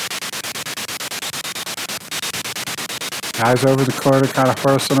 Guys over the corner kind of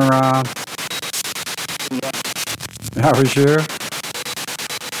horsing around. That was you?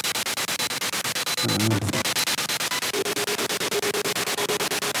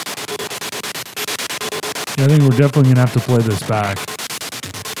 Yeah, I think we're definitely going to have to play this back.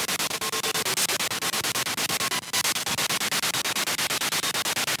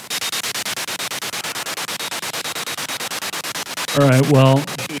 All right, well.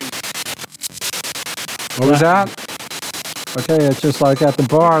 What was that? Okay, it's just like at the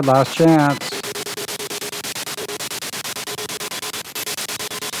bar, last chance.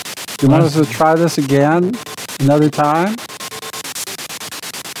 You want us to try this again? Another time?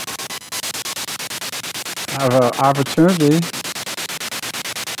 Have an opportunity.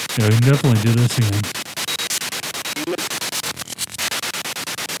 Yeah, we can definitely do this again.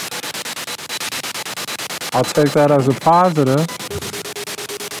 I'll take that as a positive.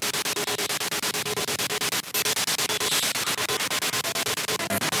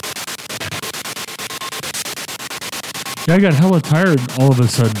 Yeah, I got hella tired all of a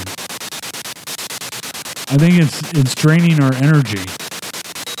sudden. I think it's draining our energy.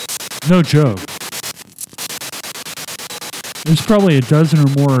 No joke. There's probably a dozen or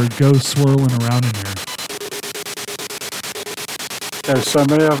more ghosts swirling around in here. There's so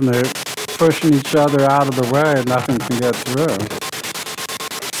many of them, they're pushing each other out of the way and nothing can get through.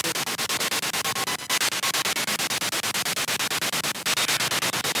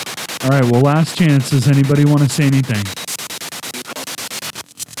 All right, well, last chance. Does anybody want to say anything?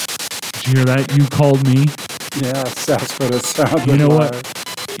 Did you hear that? You called me. Yes, that's what it sounded like. You know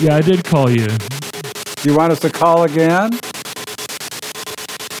what? Yeah, I did call you. You want us to call again?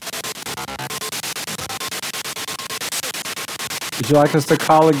 Would you like us to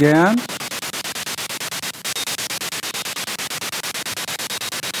call again?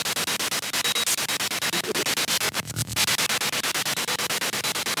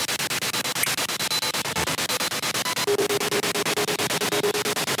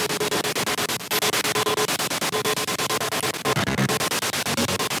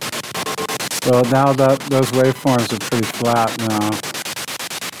 Well, now that those waveforms are pretty flat now.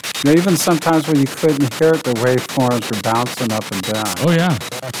 And even sometimes when you couldn't hear it, the waveforms were bouncing up and down. Oh, yeah.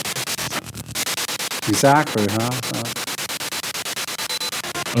 Exactly, huh?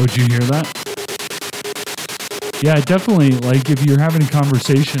 Oh, did you hear that? Yeah, definitely. Like, if you're having a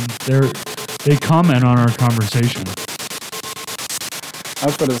conversation, they comment on our conversation.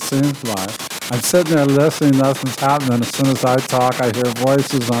 That's what it seems like. I'm sitting there listening, nothing's happening. As soon as I talk, I hear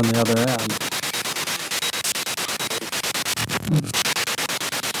voices on the other end.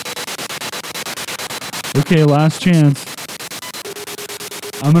 Okay, last chance.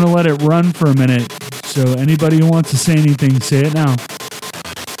 I'm going to let it run for a minute. So anybody who wants to say anything, say it now.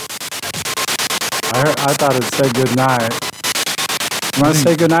 I thought it'd say good night. You want to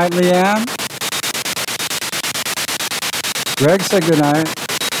say good night, LeeAnne? Greg said good night.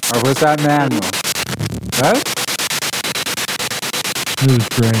 Or was that Manuel? Right? It was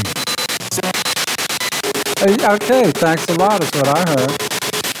Greg. Okay, thanks a lot is what I heard.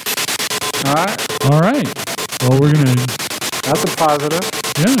 All right? All right. Well, we're going to... That's a positive.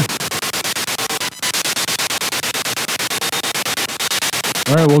 Yeah.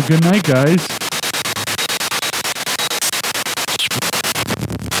 All right, well, good night, guys.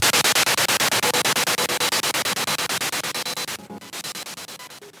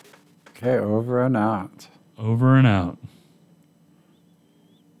 Okay, over and out. Over and out.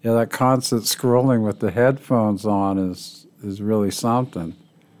 Yeah, that constant scrolling with the headphones on is really something.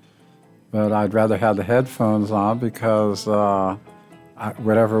 But I'd rather have the headphones on because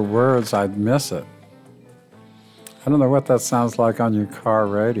whatever words, I'd miss it. I don't know what that sounds like on your car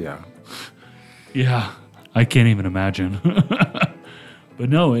radio. Yeah, I can't even imagine. But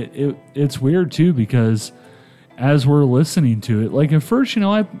no, it's weird too because as we're listening to it, like at first,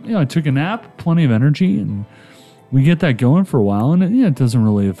 I took a nap, plenty of energy, and we get that going for a while, and it doesn't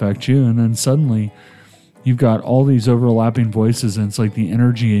really affect you. And then suddenly, you've got all these overlapping voices, and it's like the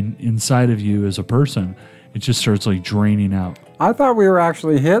energy inside of you as a person, it just starts like draining out. I thought we were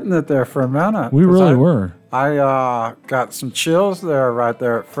actually hitting it there for a minute. We really were. I got some chills there right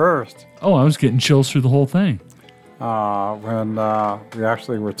there at first. Oh, I was getting chills through the whole thing. When we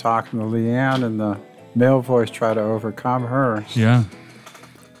actually were talking to LeeAnne and the male voice tried to overcome hers. Yeah.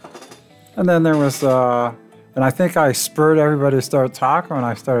 And then there was, and I think I spurred everybody to start talking when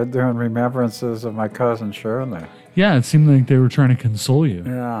I started doing remembrances of my cousin Shirley. Yeah, it seemed like they were trying to console you.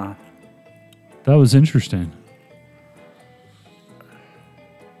 Yeah. That was interesting.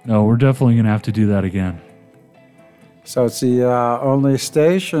 No, we're definitely going to have to do that again. So it's the only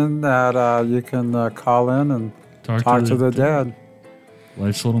station that you can call in and talk to the dead.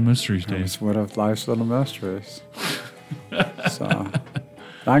 Life's Little Mysteries, Dave. It's one of Life's Little Mysteries. So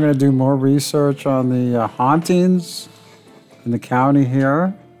I'm going to do more research on the hauntings in the county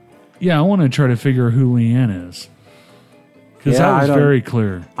here. Yeah, I want to try to figure out who LeeAnne is. Because that was very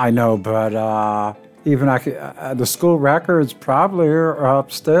clear. I know, but even the school records probably are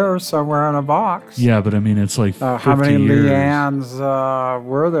upstairs somewhere in a box. Yeah, but I mean, it's like 50 how many years. LeeAnnes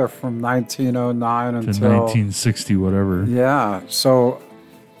were there from 1909 until 1960, whatever. Yeah, so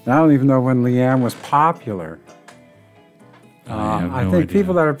I don't even know when LeeAnne was popular. I think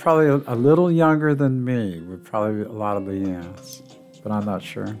people that are probably a little younger than me would probably be a lot of LeeAnnes, but I'm not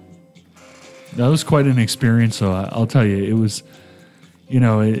sure. That was quite an experience, though. I'll tell you, it was,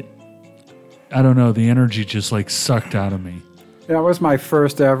 I don't know, the energy just like sucked out of me. Yeah, it was my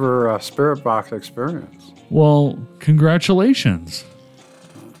first ever spirit box experience. Well, congratulations.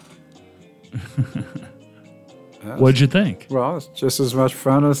 What'd you think? Well, it's just as much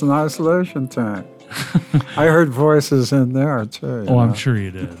fun as an isolation tank. I heard voices in there, too. Oh, I'm sure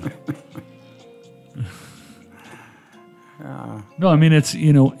you did. Yeah. No, I mean, it's,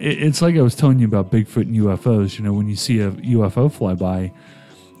 it's like I was telling you about Bigfoot and UFOs. When you see a UFO fly by,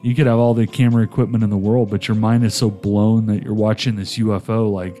 You could have all the camera equipment in the world, but your mind is so blown that you're watching this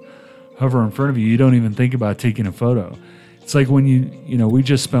UFO like hover in front of you. You don't even think about taking a photo. It's like when we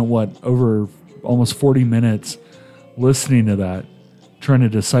just spent over almost 40 minutes listening to that, trying to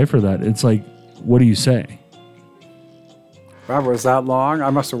decipher that. It's like, what do you say? Wow, was that long? I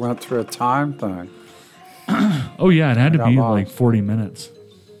must have went through a time thing. Oh yeah, it had to be like 40 minutes.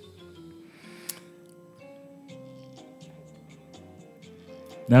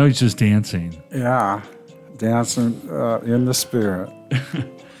 Now he's just dancing. Yeah, dancing in the spirit.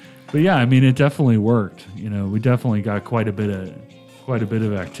 But yeah, I mean, it definitely worked. We definitely got quite a bit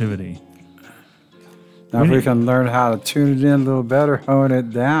of activity. Now, if we can learn how to tune it in a little better, hone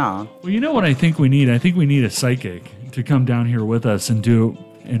it down. Well, you know what I think we need? I think we need a psychic to come down here with us and do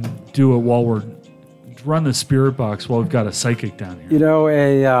it while we're run the spirit box while we've got a psychic down here.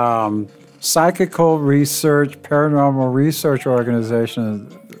 A psychical research, paranormal research organization,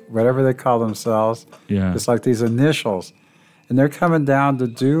 whatever they call themselves. Yeah. It's like these initials. And they're coming down to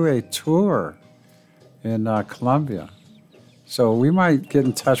do a tour in Colombia. So we might get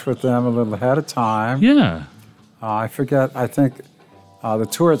in touch with them a little ahead of time. Yeah. I forget. I think the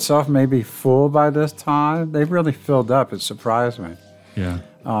tour itself may be full by this time. They've really filled up. It surprised me. Yeah.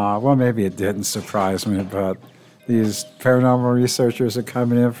 Well, maybe it didn't surprise me, but these paranormal researchers are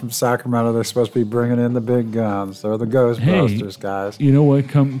coming in from Sacramento. They're supposed to be bringing in the big guns. They're the Ghostbusters, guys. You know what?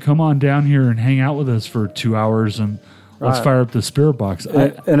 Come on down here and hang out with us for 2 hours and let's fire up the spirit box.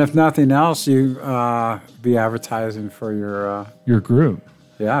 And if nothing else, you be advertising for your group.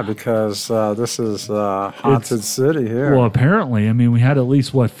 Yeah, because this is haunted city here. Well, apparently, I mean, we had at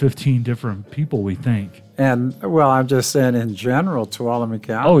least 15 different people, we think. And well, I'm just saying in general, Tuolumne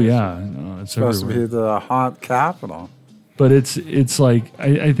County. Oh yeah, no, it's supposed everywhere. to be the haunt capital. But it's like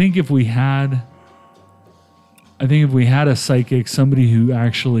I think if we had a psychic, somebody who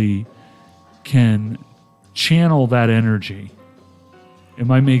actually can channel that energy, it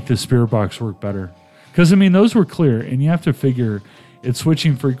might make the spirit box work better. Because I mean, those were clear, and you have to figure it's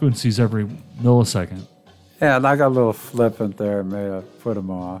switching frequencies every millisecond. Yeah, and I got a little flippant there. It may have put them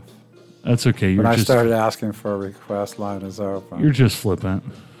off. That's okay. When I started asking for a request, line is open. You're just flippant.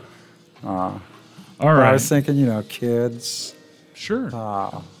 All right. I was thinking, kids. Sure.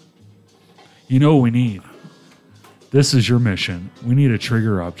 You know what we need? This is your mission. We need a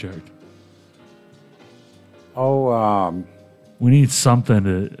trigger object. We need something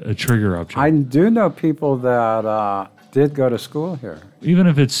a trigger object. I do know people that did go to school here. Even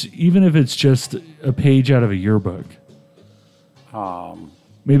if it's just a page out of a yearbook.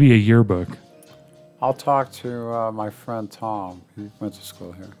 Maybe a yearbook. I'll talk to my friend Tom. He went to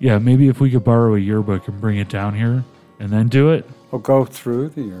school here. Yeah, maybe if we could borrow a yearbook and bring it down here and then do it. Well, go through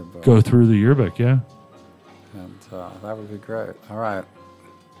the yearbook. Go through the yearbook, yeah. And that would be great. All right.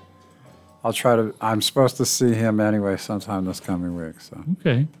 I'll try to. I'm supposed to see him anyway sometime this coming week. So.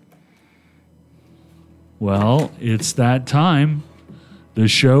 Okay. Well, it's that time. The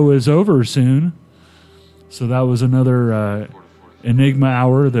show is over soon. So that was another Enigma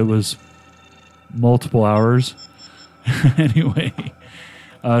Hour that was multiple hours. Anyway,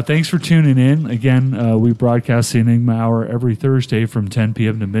 thanks for tuning in. Again, we broadcast the Enigma Hour every Thursday from 10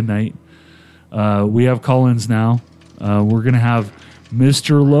 p.m. to midnight. We have call-ins now. We're going to have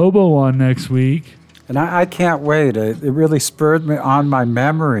Mr. Lobo on next week. And I can't wait. It really spurred me on my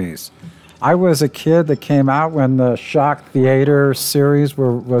memories. I was a kid that came out when the Shock Theater series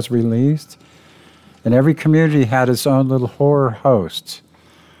was released. And every community had its own little horror host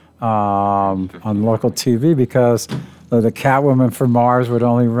on local TV because the Catwoman from Mars would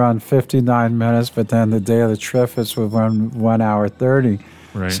only run 59 minutes, but then the Day of the Triffids would run 1 hour 30.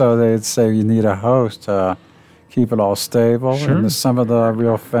 Right. So they'd say you need a host to keep it all stable. Sure. And some of the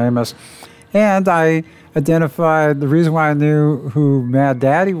real famous. And I identified the reason why I knew who Mad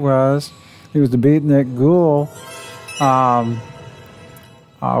Daddy was. He was the Beatnik Ghoul.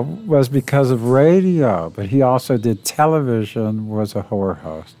 Was because of radio, but he also did television, was a horror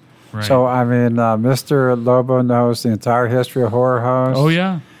host. Right. So, I mean, Mr. Lobo knows the entire history of horror hosts. Oh,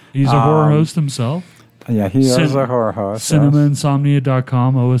 yeah. He's a horror host himself. Yeah, he is a horror host.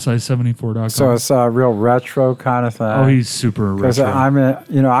 CinemaInsomnia.com, OSI74.com. So it's a real retro kind of thing. Oh, he's super retro. Because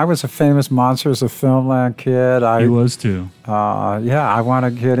I was a famous Monsters of Filmland kid. He was too. Yeah, I want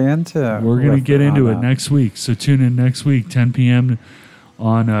to get into it. We're going to get into it next week. So tune in next week, 10 p.m.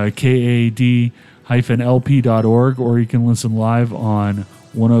 on KAD-LP.org, or you can listen live on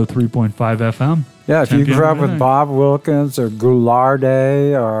 103.5 FM. Yeah, if you grew up with Bob Wilkins or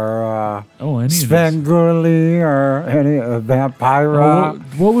Goularde or Svengoolie or any Vampira.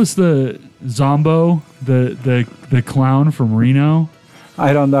 What was the Zombo, the clown from Reno?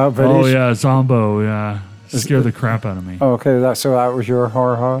 I don't know, but Oh yeah, Zombo. Yeah, scared the crap out of me. Okay, so that was your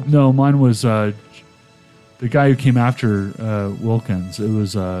horror host? No, mine was the guy who came after Wilkins. It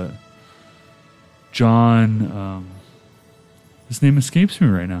was John. His name escapes me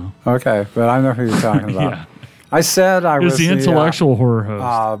right now. Okay, but I know who you're talking about. Yeah. I said I was the intellectual horror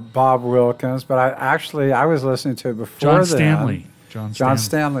host. Bob Wilkins, but I was listening to it before John then. Stanley. John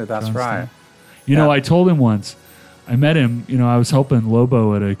Stanley, that's John right. Stanley. You know, I told him once, I met him, I was helping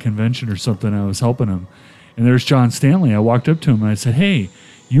Lobo at a convention or something. I was helping him. And there's John Stanley. I walked up to him and I said, "Hey,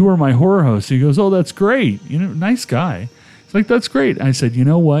 you were my horror host." He goes, "Oh, that's great. Nice guy." He's like, "That's great." And I said, "You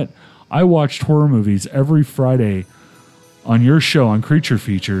know what? I watched horror movies every Friday on your show on Creature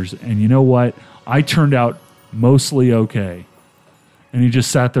Features. And you know what? I turned out mostly okay." And he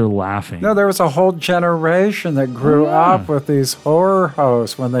just sat there laughing. No, there was a whole generation that grew up with these horror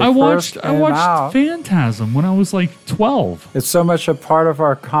hosts when they first came out. I watched Phantasm when I was like 12. It's so much a part of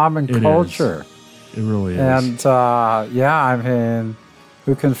our common culture. It really is. And I mean,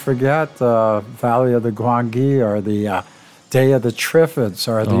 who can forget the Valley of the Guangi or the Day of the Triffids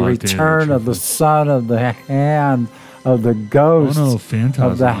or the Return of the Son of the Hand of the Ghost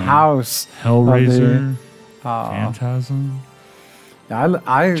Phantasm, of the House. Hellraiser, Phantasm.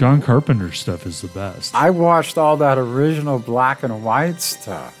 John Carpenter stuff is the best. I watched all that original black and white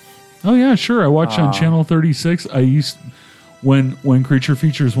stuff. Oh yeah, sure. I watched on Channel 36. When Creature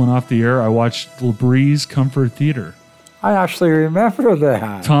Features went off the air, I watched LeBree's Comfort Theater. I actually remember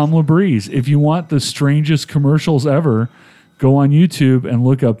that. Tom LeBree's. If you want the strangest commercials ever, go on YouTube and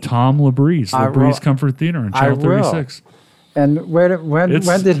look up Tom LeBree's Comfort Theater on Channel 36. And when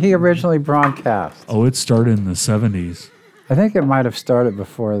did he originally broadcast? Oh, it started in the 70s. I think it might have started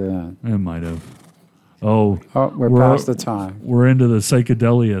before then. It might have. Oh, we're past the time. We're into the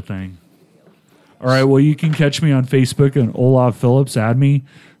psychedelia thing. All right, well, you can catch me on Facebook and Olaf Phillips. Add me.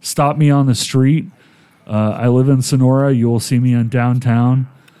 Stop me on the street. I live in Sonora. You will see me in downtown.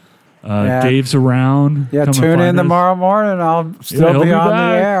 Dave's around. Yeah, tune in tomorrow morning. I'll still be on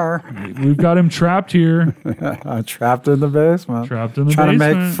the air. We've got him trapped here. Trapped in the basement. Trying to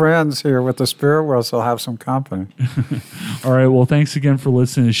make friends here with the spirit world so I'll have some company. All right, well, thanks again for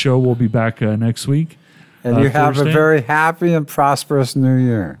listening to the show. We'll be back next week. And you have Thursday. A very happy and prosperous new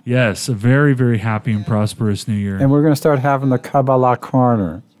year. Yes, a very, very happy and prosperous new year. And we're going to start having the Kabbalah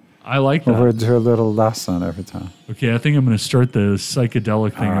Corner. I like that. We'll do a little lesson every time. Okay, I think I'm going to start the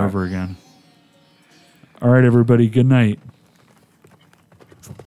psychedelic thing over again. All right, everybody, good night.